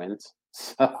amount of wins.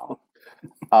 So,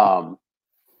 so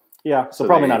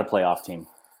probably not a playoff team.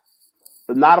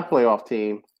 But not a playoff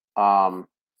team.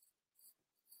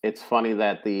 It's funny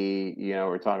that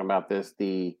we're talking about this.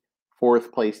 The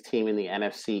 4th place team in the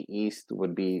NFC East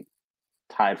would be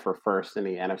tied for 1st in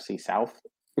the NFC South.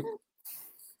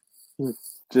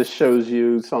 Just shows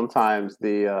you sometimes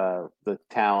the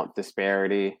talent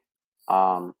disparity.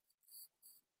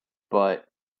 But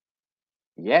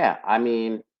yeah,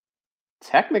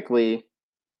 technically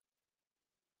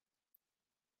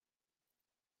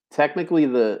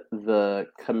the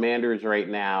Commanders right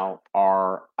now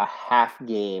are a half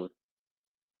game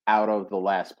out of the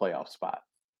last playoff spot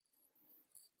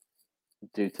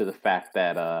due to the fact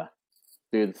of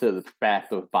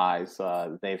buys.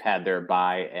 They've had their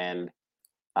bye, and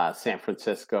San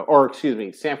Francisco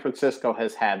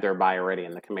has had their bye already,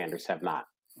 and the Commanders have not.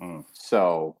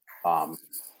 So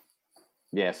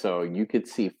so you could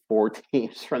see 4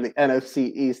 teams from the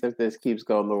NFC East if this keeps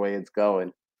going the way it's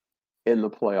going in the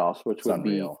playoffs, which would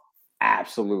be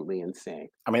absolutely insane.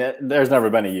 There's never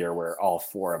been a year where all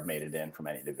 4 have made it in from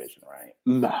any division, right?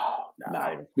 No.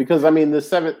 Because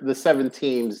the 7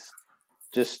 teams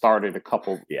just started a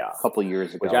couple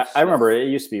years ago. Which I remember it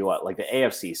used to be like the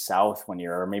AFC South one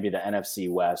year, or maybe the NFC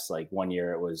West. Like one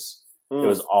year it was It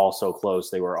was all so close.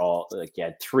 They were all like, you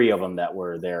had 3 of them that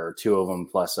were there, 2 of them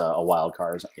plus a wild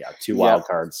card. Yeah, 2 wild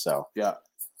cards. So yeah,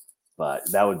 but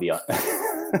that would be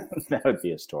that would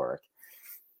be historic.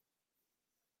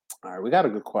 All right, we got a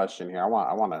good question here. I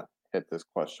want to hit this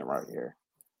question right here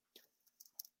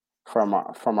from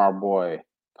our boy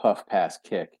Puff Pass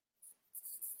Kick.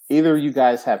 Either you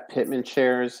guys have Pittman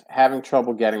chairs, having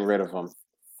trouble getting rid of them,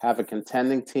 have a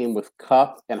contending team with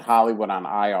Kupp and Hollywood on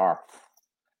IR.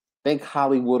 Think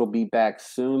Hollywood will be back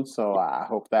soon, so I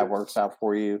hope that works out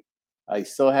for you. He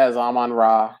still has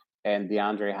Amon-Ra and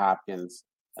DeAndre Hopkins.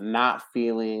 Not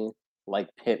feeling like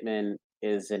Pittman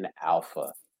is an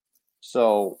alpha.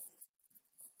 So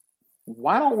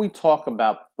why don't we talk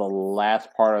about the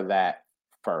last part of that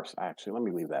first? Actually, let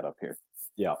me leave that up here.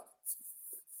 Yeah.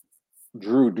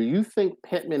 Drew, do you think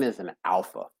Pittman is an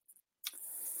alpha?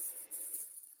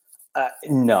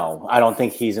 No, I don't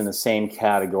think he's in the same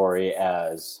category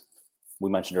as we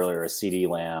mentioned earlier, a CeeDee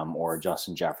Lamb or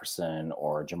Justin Jefferson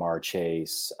or Jamar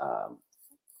Chase,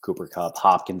 Cooper Kupp,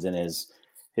 Hopkins in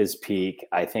his peak.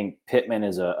 I think Pittman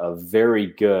is a very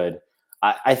good.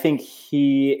 I think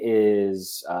he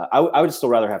is. I would still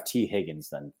rather have T. Higgins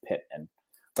than Pittman,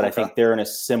 but I think they're in a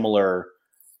similar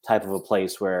type of a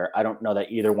place where I don't know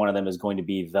that either one of them is going to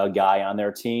be the guy on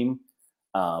their team.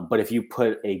 But if you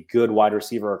put a good wide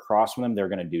receiver across from them, they're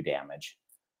going to do damage.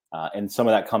 And some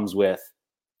of that comes with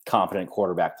competent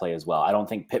quarterback play as well. I don't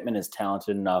think Pittman is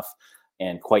talented enough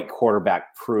and quite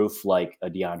quarterback proof like a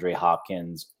DeAndre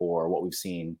Hopkins or what we've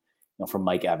seen from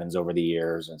Mike Evans over the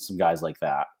years and some guys like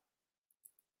that.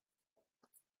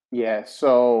 Yeah,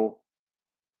 so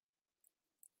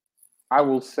I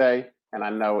will say, and I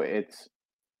know it's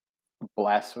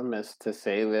blasphemous to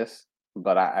say this,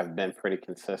 but I've been pretty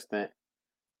consistent.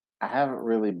 I haven't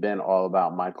really been all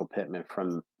about Michael Pittman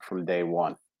from day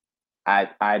one.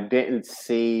 I didn't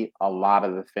see a lot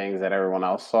of the things that everyone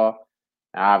else saw.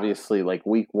 Obviously, like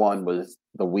week 1 was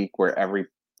the week where every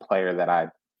player that I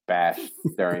bashed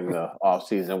during the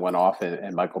offseason went off,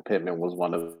 and Michael Pittman was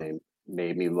one of them.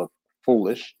 Made me look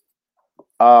foolish.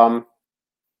 I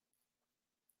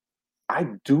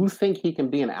do think he can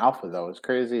be an alpha, though. As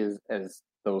crazy as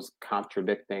those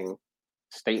contradicting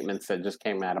statements that just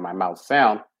came out of my mouth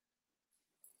sound,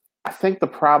 I think the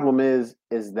problem is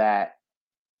that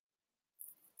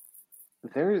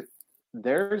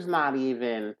there's not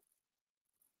even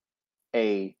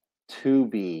a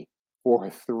 2B or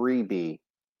a 3B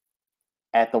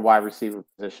at the wide receiver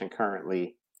position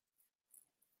currently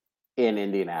in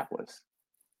Indianapolis.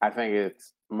 I think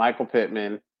it's Michael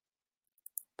Pittman,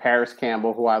 Paris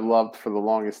Campbell, who I loved for the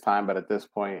longest time, but at this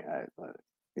point,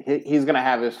 he's going to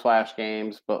have his flash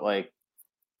games. But like,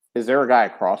 is there a guy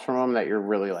across from him that you're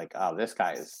really like, oh, this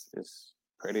guy is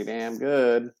pretty damn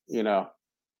good?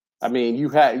 I mean, you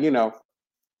had,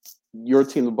 your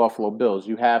team, the Buffalo Bills.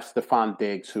 You have Stephon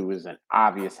Diggs, who is an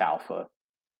obvious alpha,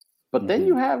 but then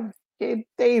you have Gabe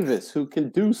Davis, who can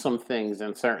do some things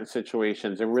in certain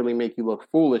situations and really make you look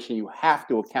foolish, and you have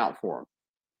to account for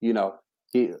him.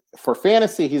 For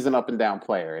fantasy, he's an up and down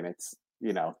player, and it's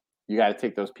you got to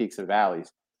take those peaks and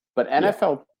valleys. But an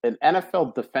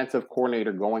NFL defensive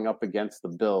coordinator going up against the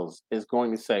Bills is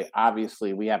going to say,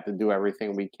 obviously, we have to do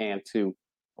everything we can to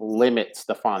limit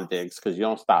Stephon Diggs because you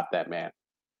don't stop that man.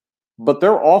 But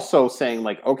they're also saying,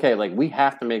 like, okay, like we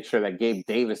have to make sure that Gabe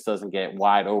Davis doesn't get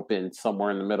wide open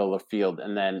somewhere in the middle of the field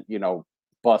and then,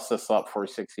 bust us up for a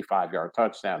 65-yard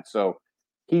touchdown. So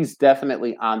he's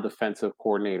definitely on defensive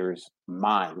coordinators'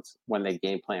 minds when they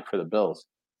game plan for the Bills.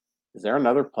 Is there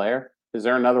another player? Is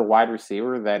there another wide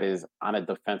receiver that is on a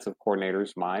defensive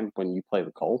coordinator's mind when you play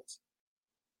the Colts?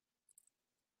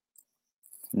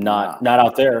 Not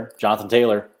out there. Jonathan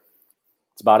Taylor.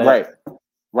 That's about it.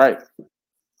 Right.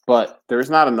 But there's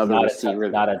not another receiver.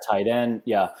 Not a tight end.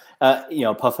 Yeah.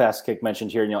 Puff Ass Kick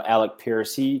mentioned here, Alec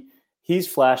Pierce. He's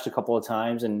flashed a couple of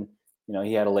times and,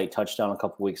 he had a late touchdown a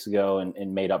couple weeks ago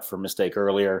and made up for a mistake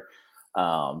earlier.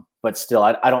 But still,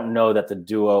 I don't know that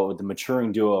the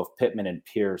maturing duo of Pittman and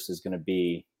Pierce is going to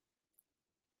be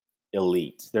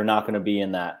elite. They're not going to be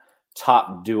in that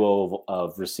top duo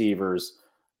of receivers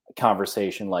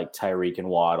conversation like Tyreek and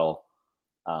Waddle,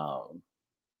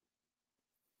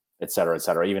 et cetera, et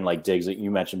cetera. Even like Diggs,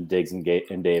 you mentioned Diggs and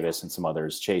Davis and some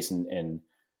others, Chase and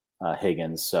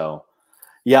Higgins. So,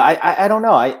 yeah, I don't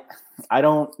know. I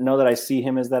don't know that I see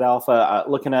him as that alpha.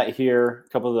 Looking at here, a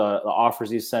couple of the offers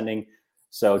he's sending.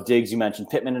 So Diggs, you mentioned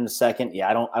Pittman in a second. Yeah,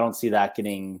 I don't see that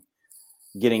getting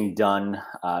done,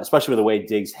 especially with the way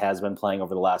Diggs has been playing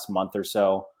over the last month or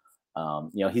so.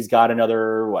 He's got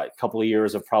another couple of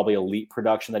years of probably elite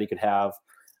production that he could have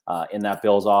in that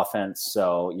Bills offense.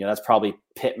 So, that's probably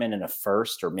Pittman in a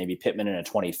first, or maybe Pittman in a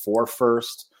 24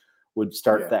 first would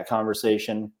start that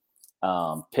conversation.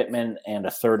 Pittman and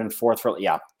a third and fourth.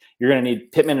 Yeah, you're going to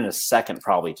need Pittman in a second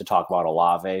probably to talk about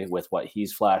Olave with what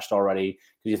he's flashed already.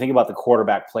 Because you think about the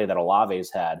quarterback play that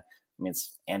Olave's had. I mean,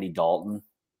 it's Andy Dalton.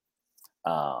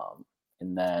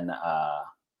 And then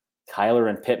Kyler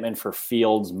and Pittman for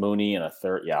Fields, Mooney, and a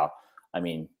third. Yeah, I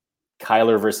mean,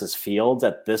 Kyler versus Fields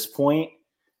at this point,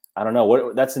 I don't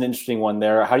know. That's an interesting one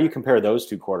there. How do you compare those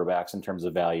two quarterbacks in terms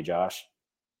of value, Josh?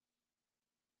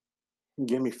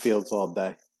 Give me Fields all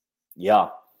day. Yeah.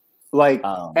 Like,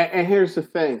 and here's the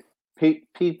thing.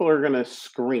 People are going to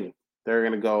scream. They're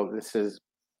going to go, this is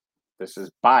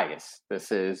bias.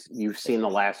 You've seen the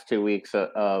last 2 weeks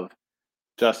of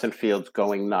Justin Fields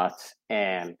going nuts,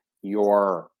 and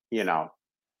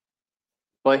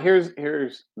but here's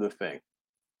the thing.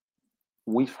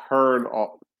 We've heard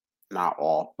not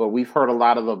all, but we've heard a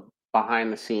lot of the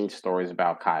behind the scenes stories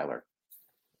about Kyler.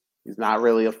 He's not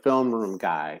really a film room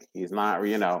guy. He's not,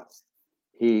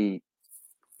 he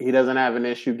doesn't have an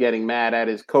issue getting mad at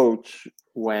his coach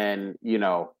when,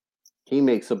 he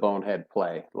makes a bonehead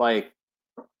play. Like,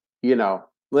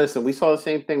 listen, we saw the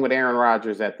same thing with Aaron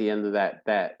Rodgers at the end of that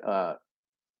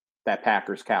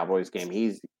Packers Cowboys game.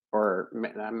 It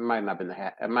might not have been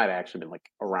it might have actually been like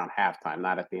around halftime,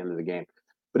 not at the end of the game.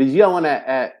 But he's yelling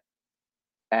at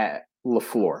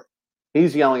LaFleur.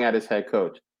 He's yelling at his head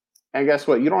coach. And guess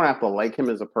what? You don't have to like him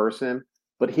as a person,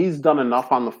 but he's done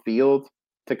enough on the field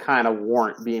to kind of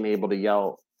warrant being able to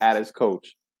yell at his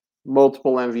coach.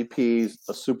 Multiple MVPs,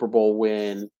 a Super Bowl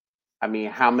win. I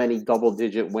mean, how many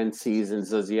double-digit win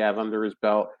seasons does he have under his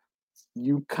belt?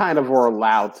 You kind of are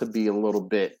allowed to be a little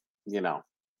bit,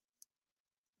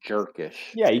 jerkish.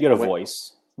 Yeah, you get a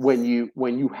voice. When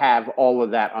you have all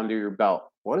of that under your belt.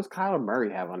 What does Kyler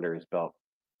Murray have under his belt?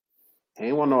 He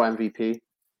ain't won no MVP. He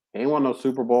ain't won no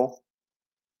Super Bowl.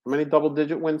 How many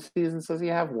double-digit win seasons does he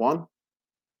have? One?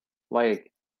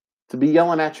 Like, to be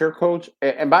yelling at your coach,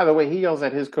 and by the way, he yells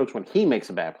at his coach when he makes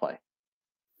a bad play.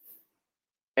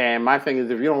 And my thing is,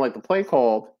 if you don't like the play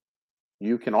called,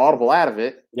 you can audible out of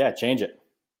it. Yeah, change it.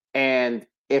 And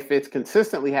if it's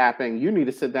consistently happening, you need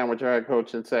to sit down with your head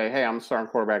coach and say, hey, I'm the starting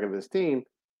quarterback of this team.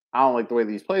 I don't like the way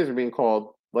these plays are being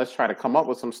called. Let's try to come up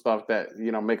with some stuff that,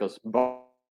 make us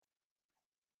ball.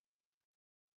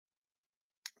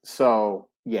 So,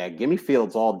 yeah, give me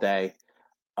Fields all day.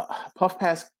 Puff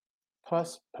pass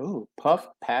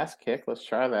kick. Let's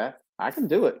try that. I can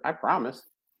do it. I promise.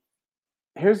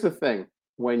 Here's the thing.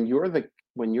 When you're the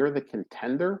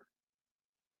contender,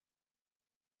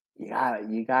 you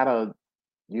gotta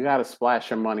splash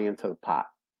your money into the pot.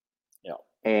 Yeah.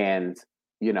 And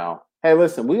hey,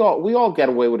 listen, we all get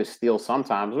away with a steal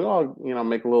sometimes. We all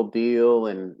make a little deal,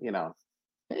 and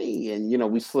hey,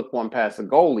 and we slip one past the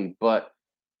goalie. But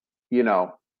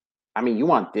I mean, you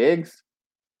want Diggs?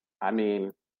 I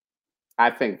mean,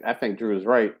 I think Drew is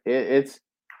right. It's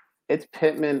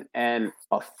Pittman and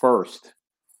a first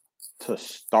to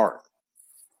start.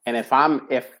 And if I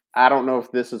don't know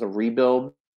if this is a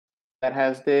rebuild that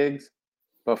has Diggs,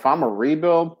 but if I'm a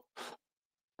rebuild,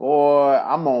 boy,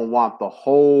 I'm gonna want the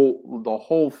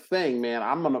whole thing, man.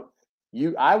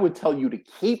 I would tell you to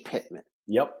keep Pittman.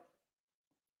 Yep.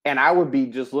 And I would be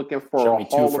just looking for a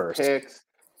haul of picks.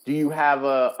 Do you have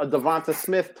a Devonta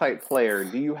Smith type player?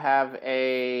 Do you have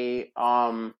a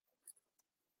trying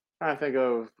to think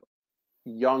of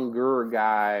younger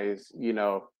guys,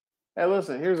 Hey,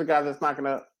 listen, here's a guy that's not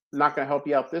gonna help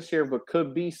you out this year, but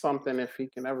could be something if he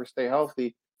can ever stay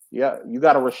healthy. Yeah, you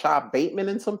got a Rashad Bateman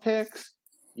in some picks.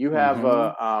 You have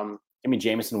give me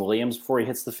Jameson Williams before he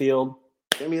hits the field.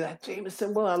 Give me that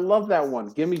Jameson Williams. I love that one.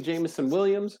 Give me Jameson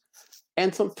Williams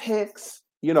and some picks,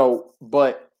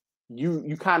 but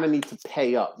you kind of need to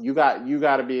pay up. You got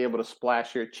to be able to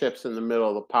splash your chips in the middle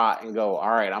of the pot and go,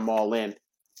 all right, I'm all in,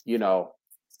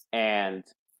 and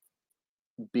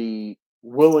be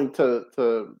willing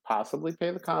to possibly pay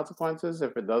the consequences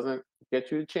if it doesn't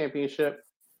get you the championship.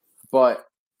 But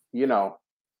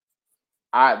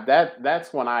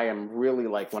that's when I am really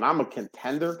like, when I'm a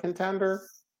contender,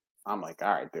 I'm like,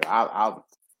 all right, dude,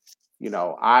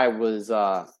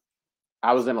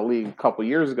 I was in a league a couple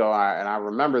years ago, and I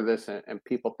remember this, and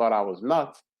people thought I was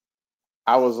nuts.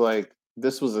 I was like,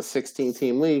 this was a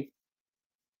 16-team league.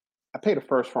 I paid a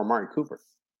first for Amari Cooper.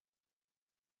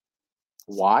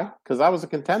 Why? Because I was a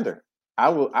contender. I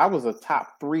was a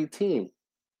top 3 team.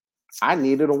 I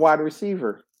needed a wide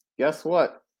receiver. Guess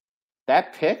what?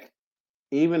 That pick,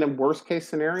 even in worst case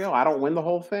scenario, I don't win the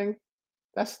whole thing.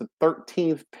 That's the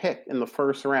 13th pick in the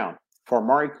first round. For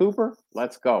Amari Cooper,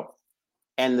 let's go.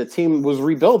 and the team was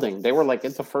rebuilding. They were like,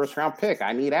 it's a first round pick.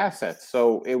 I need assets.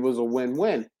 So it was a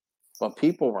win-win. But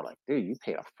people were like, dude, you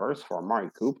paid a first for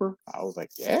Amari Cooper? I was like,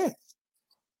 yeah.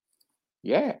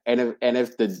 Yeah. And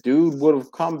if the dude would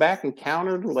have come back and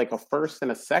countered with like a first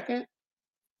and a second,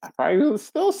 I probably would have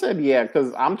still said yeah,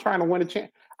 because I'm trying to win a champ.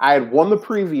 I had won the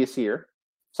previous year,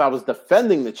 so I was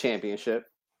defending the championship,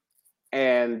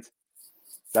 and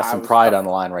That's I some was pride on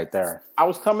the line right there. I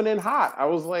was coming in hot. I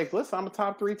was like, listen, I'm a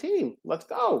top 3 team. Let's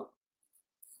go.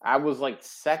 I was like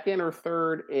second or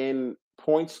third in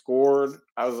points scored.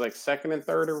 I was like second or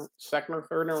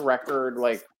third in record.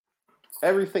 Like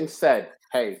everything said,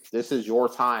 hey, this is your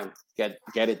time. Get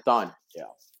it done. Yeah.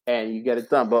 And you get it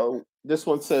done. But this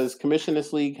one says Commission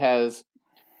this league has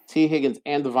T. Higgins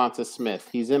and Devonta Smith.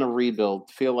 He's in a rebuild.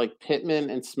 Feel like Pittman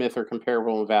and Smith are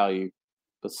comparable in value,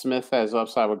 but Smith has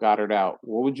upside with Goddard out.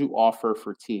 What would you offer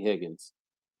for T. Higgins?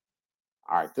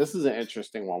 All right, this is an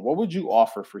interesting one. What would you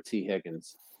offer for T.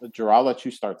 Higgins? Drew, I'll let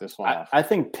you start this one off. I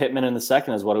think Pittman in the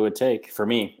second is what it would take for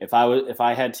me if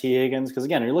I had T. Higgins, because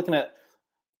again, you're looking at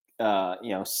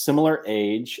similar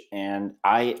age, and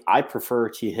I prefer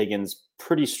T. Higgins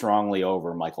pretty strongly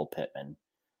over Michael Pittman.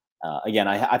 Again,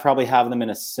 I probably have them in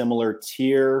a similar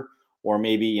tier, or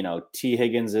maybe T.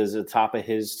 Higgins is at the top of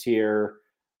his tier,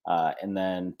 and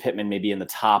then Pittman maybe in the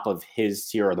top of his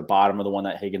tier or the bottom of the one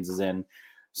that Higgins is in.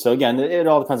 So again, it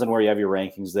all depends on where you have your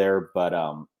rankings there, but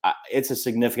it's a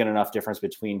significant enough difference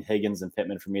between Higgins and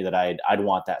Pittman for me that I'd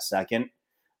want that second.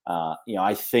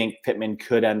 I think Pittman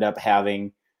could end up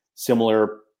having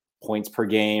similar points per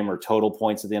game or total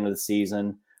points at the end of the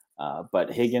season, but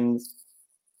Higgins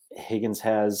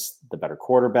has the better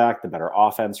quarterback, the better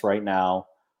offense right now.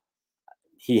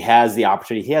 He has the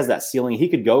opportunity. He has that ceiling. He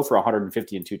could go for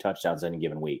 150 and 2 touchdowns any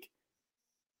given week.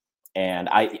 And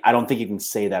I don't think you can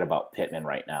say that about Pittman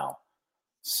right now.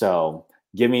 So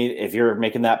if you're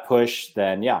making that push,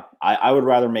 then yeah, I would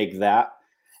rather make that.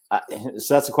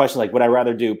 So that's the question. Like, would I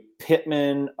rather do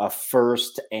Pittman a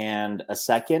first and a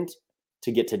second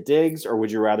to get to Diggs, or would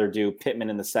you rather do Pittman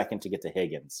in the second to get to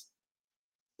Higgins?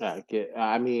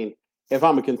 I mean, if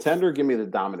I'm a contender, give me the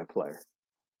dominant player.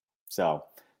 So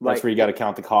that's where you got to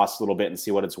count the cost a little bit and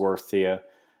see what it's worth to you.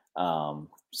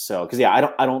 Because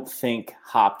I don't think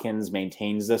Hopkins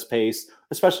maintains this pace,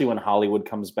 especially when Hollywood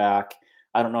comes back.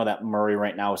 I don't know that Murray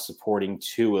right now is supporting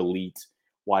 2 elite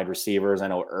wide receivers. I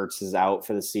know Ertz is out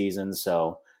for the season,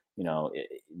 so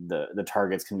the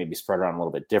targets can maybe spread around a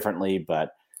little bit differently.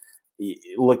 But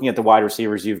looking at the wide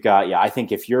receivers you've got, I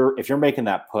think if you're making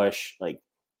that push, like,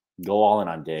 go all in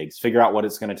on Diggs. Figure out what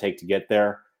it's going to take to get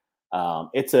there.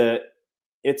 It's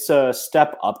a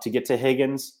step up to get to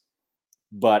Higgins,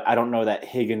 but I don't know that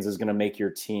Higgins is going to make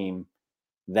your team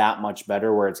that much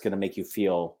better, where it's going to make you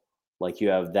feel like you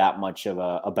have that much of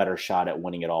a better shot at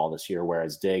winning it all this year.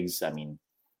 Whereas Diggs, I mean,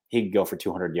 he could go for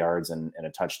 200 yards and a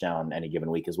touchdown any given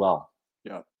week as well.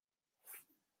 Yeah.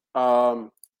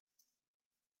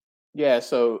 Yeah.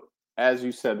 So as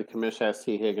you said, the commission has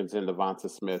T. Higgins and Devonta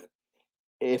Smith.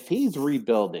 If he's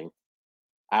rebuilding,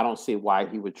 I don't see why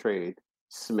he would trade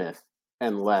Smith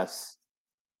unless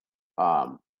a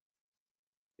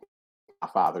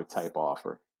father type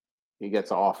offer. He gets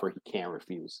an offer he can't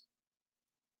refuse.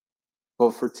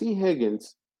 But for T.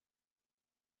 Higgins,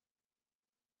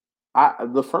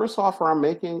 the first offer I'm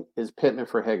making is Pittman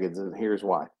for Higgins, and here's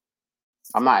why.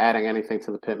 I'm not adding anything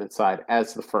to the Pittman side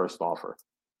as the first offer,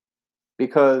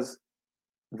 because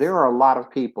there are a lot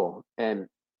of people, and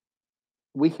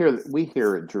we hear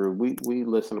it, Drew. We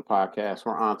listen to podcasts.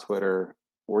 We're on Twitter.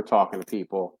 We're talking to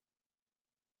people.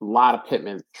 A lot of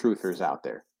Pittman truthers out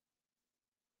there,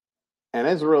 and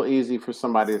it's real easy for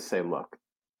somebody to say, "Look,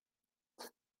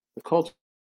 the Colts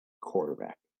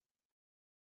quarterback.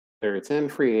 Whether it's in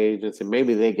free agency,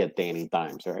 maybe they get Danny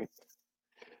Dimes, right?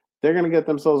 They're going to get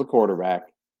themselves a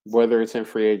quarterback, whether it's in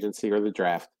free agency or the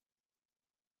draft.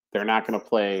 They're not going to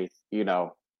play, they're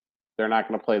not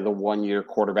going to play the 1-year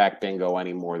quarterback bingo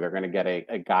anymore. They're going to get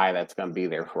a guy that's going to be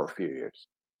there for a few years,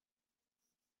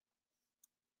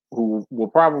 who will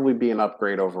probably be an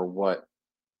upgrade over what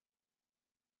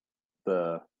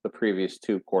the previous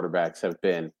 2 quarterbacks have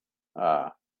been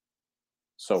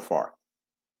so far.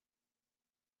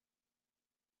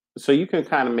 So you can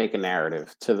kind of make a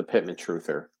narrative to the Pittman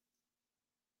truther.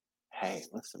 Hey,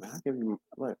 listen, man,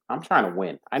 I'm trying to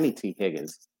win. I need T.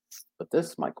 Higgins. But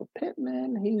this Michael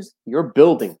Pittman, you're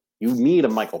building. You need a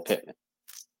Michael Pittman.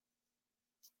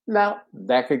 Now,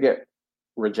 that could get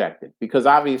rejected because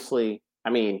obviously, I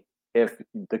mean, if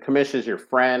the commission is your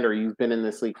friend or you've been in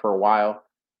this league for a while,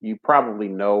 you probably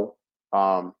know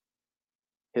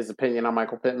his opinion on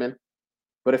Michael Pittman.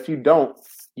 But if you don't,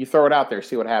 you throw it out there,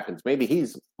 see what happens. Maybe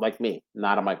he's like me,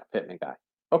 not a Michael Pittman guy.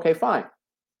 Okay, fine.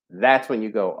 That's when you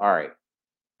go, all right,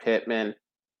 Pittman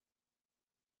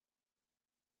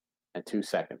and 2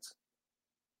 seconds.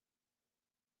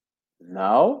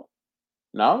 No.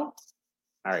 All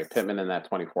right, Pittman in that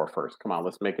 24 first. Come on,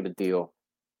 let's make it a deal.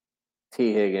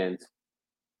 T. Higgins,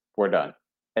 we're done.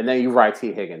 And then you ride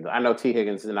T. Higgins. I know T.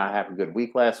 Higgins did not have a good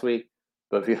week last week,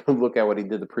 but if you look at what he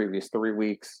did the previous 3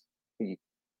 weeks,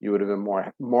 you would have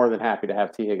been more than happy to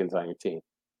have T. Higgins on your team.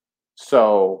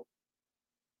 So,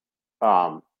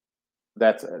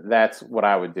 that's what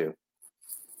I would do.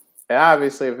 And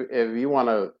obviously, if you want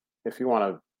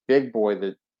to big boy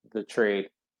the trade,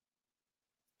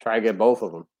 try to get both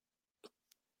of them.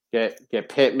 Get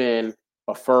Pittman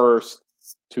a first,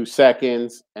 2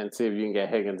 seconds, and see if you can get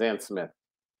Higgins and Smith.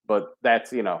 But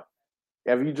that's, if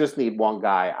you just need one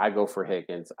guy, I go for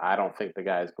Higgins. I don't think the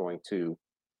guy is going to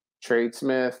trade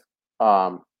Smith.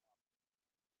 There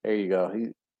you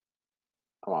go.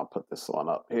 I want to put this one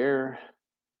up here.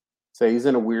 So he's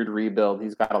in a weird rebuild.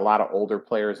 He's got a lot of older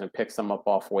players and picks them up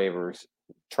off waivers.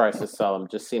 Tries to sell them.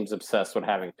 Just seems obsessed with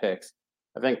having picks.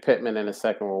 I think Pittman in a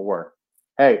second will work.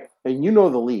 Hey, and you know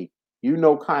the league. You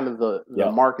know kind of the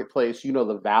marketplace. You know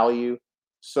the value.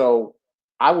 So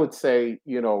I would say,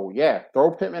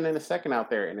 throw Pittman in a second out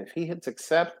there. And if he hits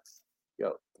accept,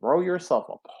 throw yourself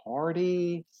a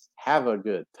party. Have a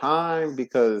good time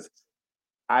because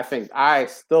I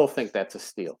still think that's a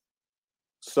steal.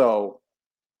 So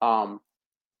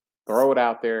throw it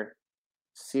out there,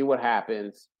 see what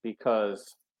happens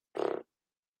because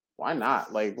why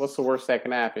not? Like, what's the worst that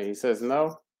can happen? He says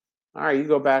no. All right, you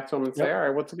go back to him and say, all right,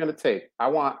 what's it going to take? I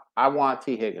want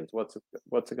T. Higgins. What's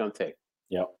it going to take?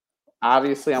 Yep.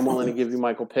 Obviously, I'm willing to give you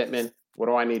Michael Pittman. What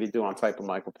do I need to do on type of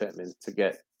Michael Pittman to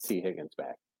get T. Higgins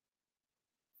back?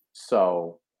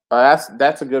 So that's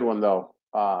a good one though.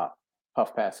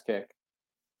 Puff pass kick.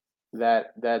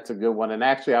 That's a good one. And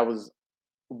actually,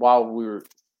 while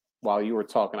you were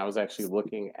talking, I was actually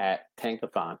looking at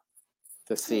Tankathon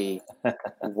to see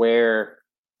where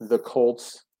the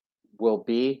Colts will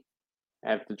be.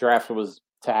 And if the draft was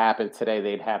to happen today,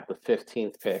 they'd have the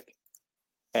 15th pick,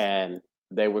 and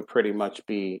they would pretty much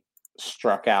be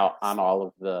struck out on all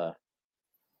of the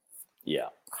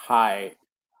high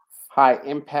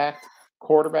impact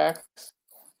quarterbacks.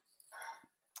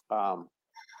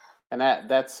 And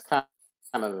that's kind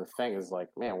of the thing is like,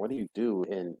 man, what do you do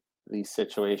in these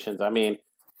situations? I mean,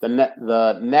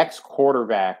 the next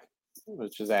quarterback,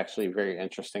 which is actually very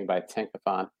interesting by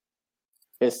Tankathon,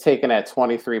 is taken at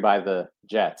 23 by the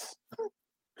Jets.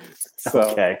 So,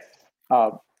 okay.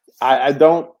 I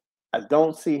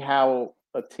don't see how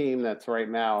a team that's right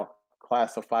now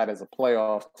classified as a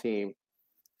playoff team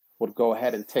would go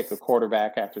ahead and take a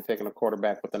quarterback after taking a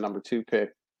quarterback with the number 2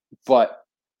 pick. But,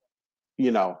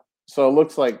 so it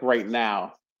looks like right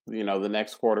now, the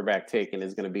next quarterback taken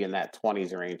is going to be in that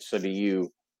 20s range. So do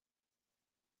you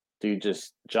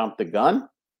just jump the gun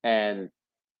and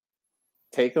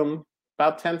take them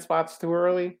about 10 spots too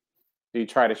early? Do you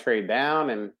try to trade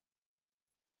down and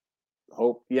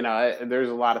hope, there's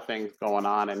a lot of things going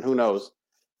on, and who knows,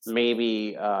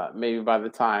 maybe by the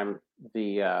time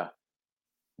the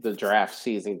draft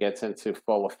season gets into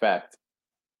full effect,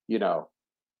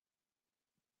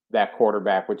 that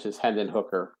quarterback, which is Hendon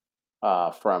Hooker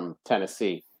from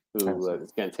Tennessee, who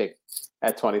is going to take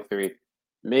at 23.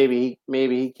 Maybe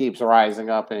he keeps rising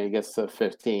up and he gets to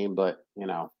 15, but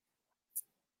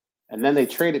and then they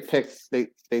traded picks. They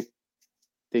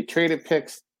traded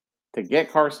picks to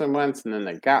get Carson Wentz, and then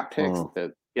they got picks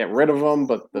to get rid of him,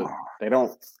 but they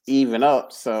don't even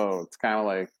up. So it's kind of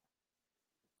like,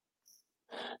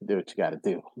 do what you got to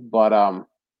do. But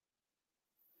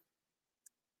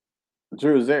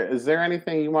Drew, is there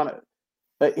anything you want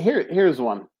to? Here's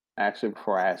one actually.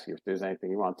 Before I ask you if there's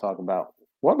anything you want to talk about,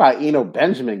 what about Eno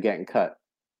Benjamin getting cut?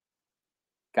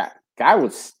 Guy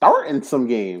was starting some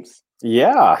games.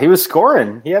 Yeah, he was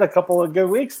scoring. He had a couple of good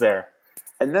weeks there.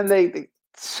 And then they gave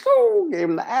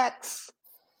him the axe.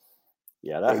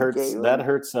 Yeah, that hurts. That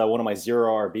hurts one of my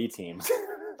 0 RB teams.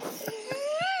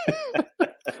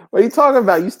 What are you talking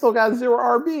about? You still got 0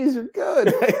 RBs. You're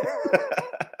good.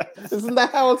 Isn't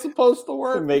that how it's supposed to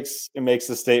work? It makes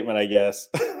a statement, I guess.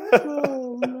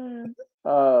 Oh man.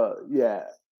 Yeah.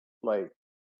 Like,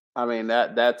 I mean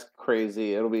that's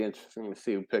crazy. It'll be interesting to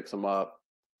see who picks him up.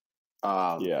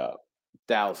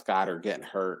 Dallas Goedert getting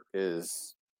hurt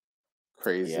is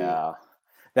crazy. Yeah.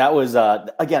 That was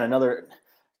again another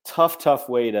tough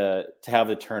way to have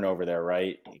the turnover there,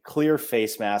 right? Clear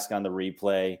face mask on the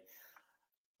replay,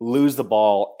 lose the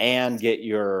ball and get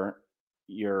your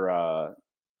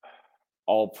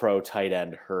all-pro tight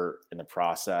end hurt in the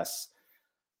process.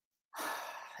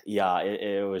 Yeah,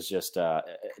 it was just a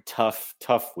tough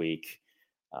week.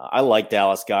 I like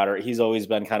Dallas Goedert. He's always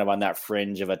been kind of on that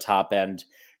fringe of a top-end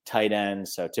tight end,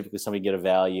 so typically somebody get a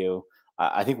value.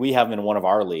 I think we have him in one of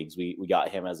our leagues. We got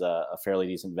him as a fairly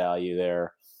decent value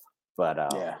there.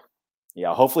 But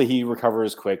yeah, hopefully he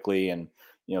recovers quickly and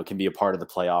can be a part of the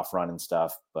playoff run and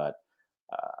stuff. But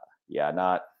yeah,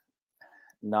 not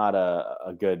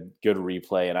a good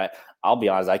replay. And I'll be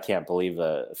honest, I can't believe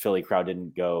the Philly crowd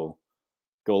didn't go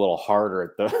a little harder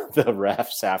at the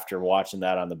refs after watching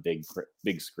that on the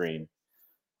big screen.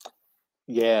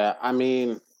 Yeah, I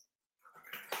mean,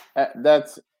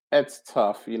 that's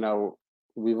tough.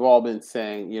 We've all been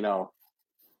saying,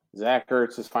 Zach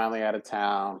Ertz is finally out of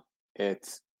town.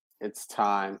 It's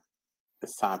time.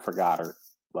 It's time for Goddard.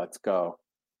 Let's go.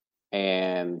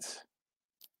 And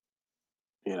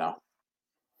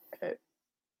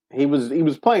he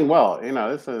was playing well.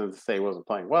 This isn't to say he wasn't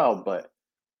playing well, but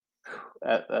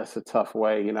that's a tough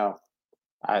way.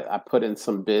 I put in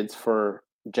some bids for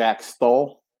Jack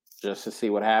Stoll just to see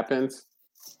what happens.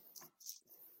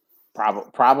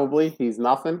 Probably he's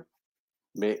nothing.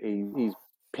 He's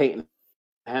Peyton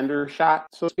Hendershot,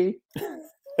 so to speak.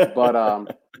 But I'll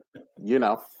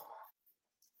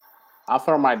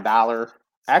throw my dollar.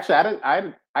 Actually,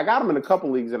 I got him in a couple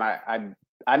leagues, and I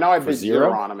know I bid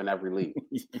zero on him in every league.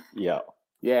 Yeah,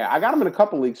 I got him in a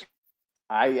couple leagues.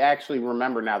 I actually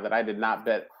remember now that I did not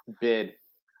bid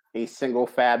a single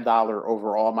fab dollar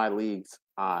over all my leagues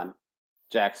on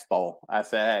Jack Stoll. I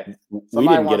said, hey, we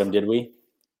didn't get him, did we?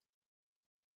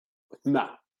 No.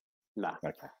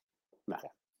 Okay.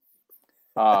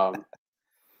 No.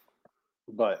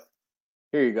 But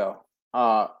here you go.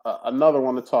 Another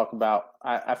one to talk about.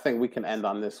 I think we can end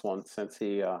on this one since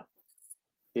he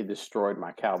destroyed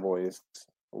my Cowboys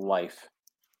life.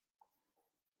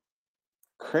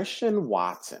 Christian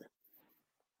Watson.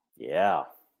 Yeah.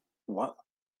 What?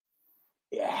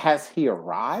 Has he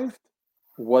arrived?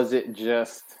 Was it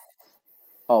just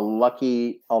a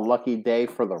lucky day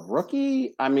for the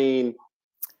rookie? I mean,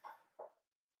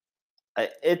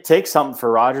 it takes something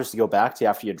for Rodgers to go back to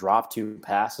after you drop 2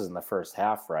 passes in the first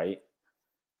half, right?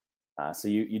 So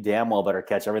you damn well better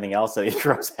catch everything else that he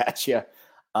throws at you.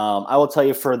 I will tell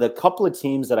you, for the couple of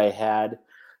teams that I had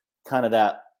kind of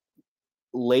that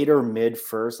later mid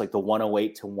first, like the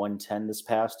 108 to 110 this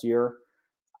past year,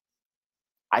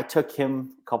 I took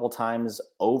him a couple times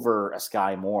over a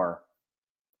Sky Moore.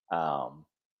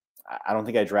 I don't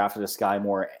think I drafted a Sky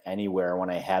Moore anywhere when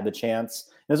I had the chance.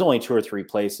 There's only 2 or 3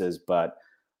 places, but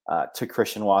to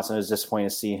Christian Watson, it was disappointing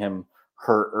to see him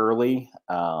hurt early.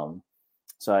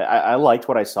 So I liked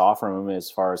what I saw from him as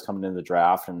far as coming into the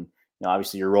draft. And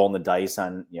obviously you're rolling the dice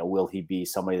on, will he be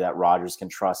somebody that Rodgers can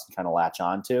trust and kind of latch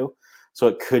onto? So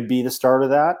it could be the start of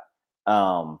that.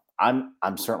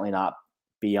 I'm certainly not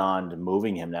beyond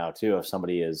moving him now too. If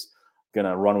somebody is going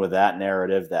to run with that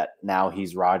narrative that now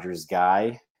he's Rodgers'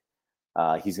 guy,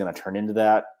 he's going to turn into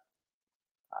that.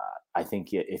 I think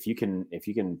if you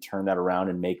can turn that around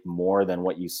and make more than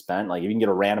what you spent, like if you can get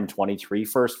a random 23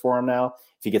 first for him now,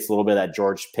 if he gets a little bit of that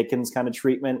George Pickens kind of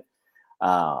treatment,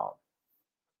 go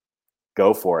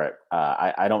for it.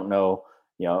 I don't know.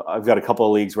 I've got a couple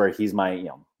of leagues where he's my,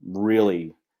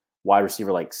 really wide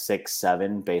receiver, like 6,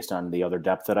 7, based on the other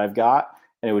depth that I've got.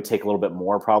 And it would take a little bit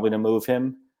more probably to move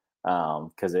him.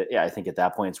 Cause I think at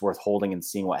that point it's worth holding and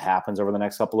seeing what happens over the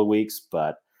next couple of weeks.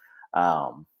 But,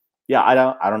 yeah, I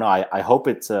don't know. I hope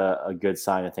it's a good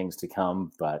sign of things to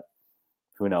come, but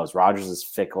who knows? Rodgers is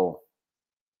fickle.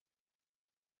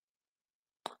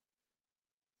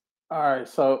 All right,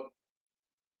 so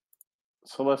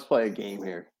let's play a game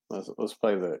here. Let's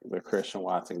play the Christian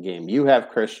Watson game. You have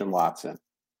Christian Watson,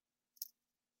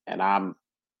 and I'm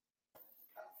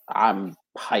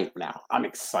hyped now. I'm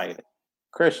excited.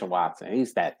 Christian Watson,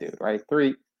 he's that dude, right?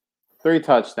 Three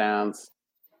touchdowns,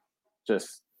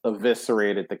 just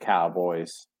eviscerated the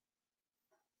Cowboys.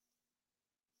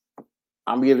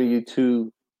 I'm giving you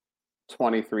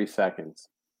 23 seconds.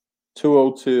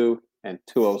 2:02 and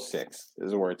 2:06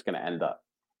 is where it's going to end up.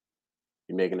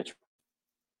 You making a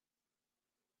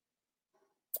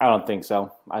I don't think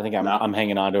so. I think I'm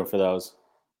hanging on to it for those.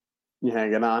 You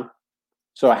hanging on?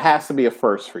 So it has to be a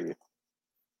first for you.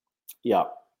 Yeah.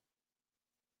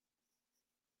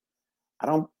 I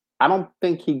don't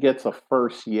think he gets a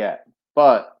first yet,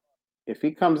 but if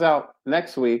he comes out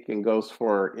next week and goes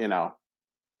for,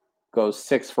 goes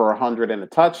 6 for 100 and a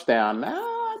touchdown,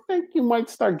 I think you might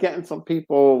start getting some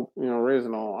people,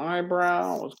 raising an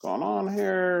eyebrow. What's going on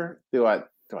here? Do I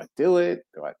do it?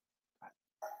 Do I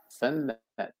send that?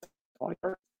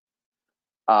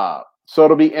 So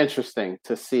it'll be interesting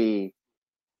to see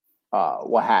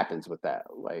what happens with that.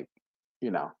 Like,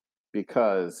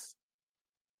 because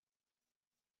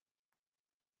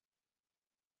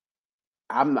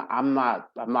I'm not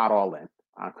all in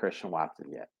on Christian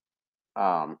Watson yet.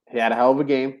 He had a hell of a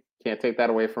game. Can't take that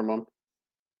away from him.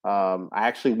 I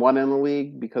actually won in the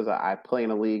league because I play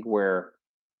in a league where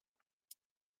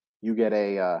you get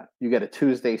a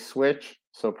Tuesday switch.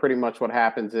 So pretty much what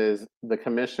happens is the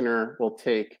commissioner will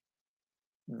take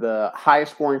the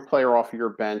highest scoring player off your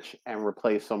bench and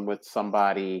replace them with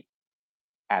somebody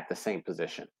at the same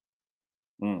position.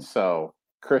 So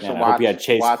Christian Man, I hope you had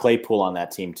Chase Watson, Claypool on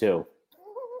that team too.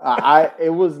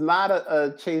 It was not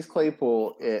a Chase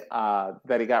Claypool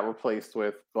that he got replaced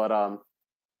with, but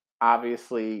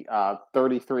obviously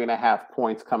 33.5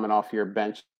 points coming off your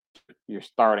bench, your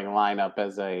starting lineup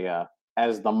as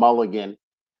the mulligan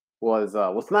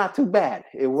was not too bad.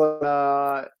 It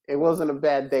wasn't a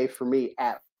bad day for me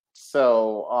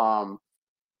so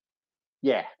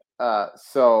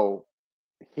so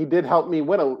he did help me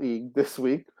win a league this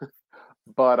week,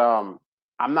 but I'm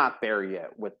not there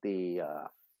yet with the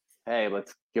hey,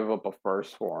 let's give up a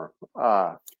first for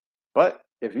him. But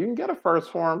if you can get a first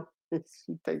for him,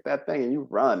 you take that thing and you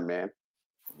run, man.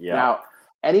 Yeah. Now,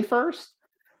 any first?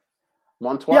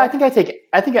 112? Yeah,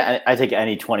 I take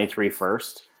any 23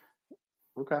 first.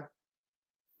 Okay.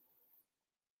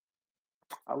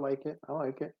 I like it.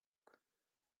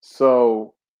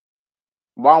 So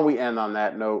while we end on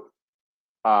that note,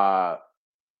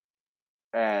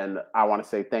 and I want to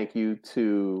say thank you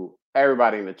to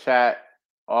everybody in the chat.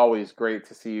 Always great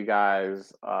to see you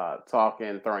guys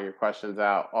talking, throwing your questions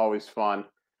out. Always fun.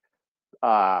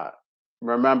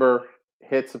 Remember,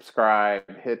 hit subscribe,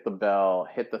 hit the bell,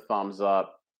 hit the thumbs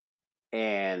up,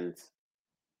 and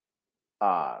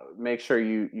make sure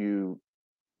you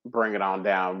bring it on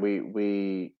down.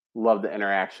 We love the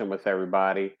interaction with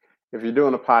everybody. If you're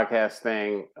doing a podcast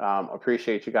thing,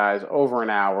 appreciate you guys. Over an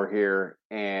hour here,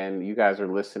 and you guys are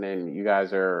listening. You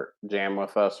guys are jamming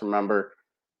with us. Remember,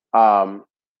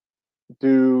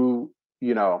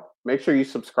 make sure you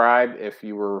subscribe if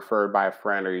you were referred by a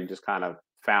friend or you just kind of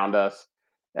found us,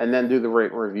 and then do the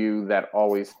rate review that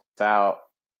always out.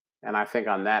 And I think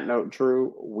on that note,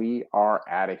 Drew, we are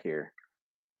out of here.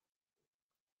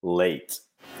 Late.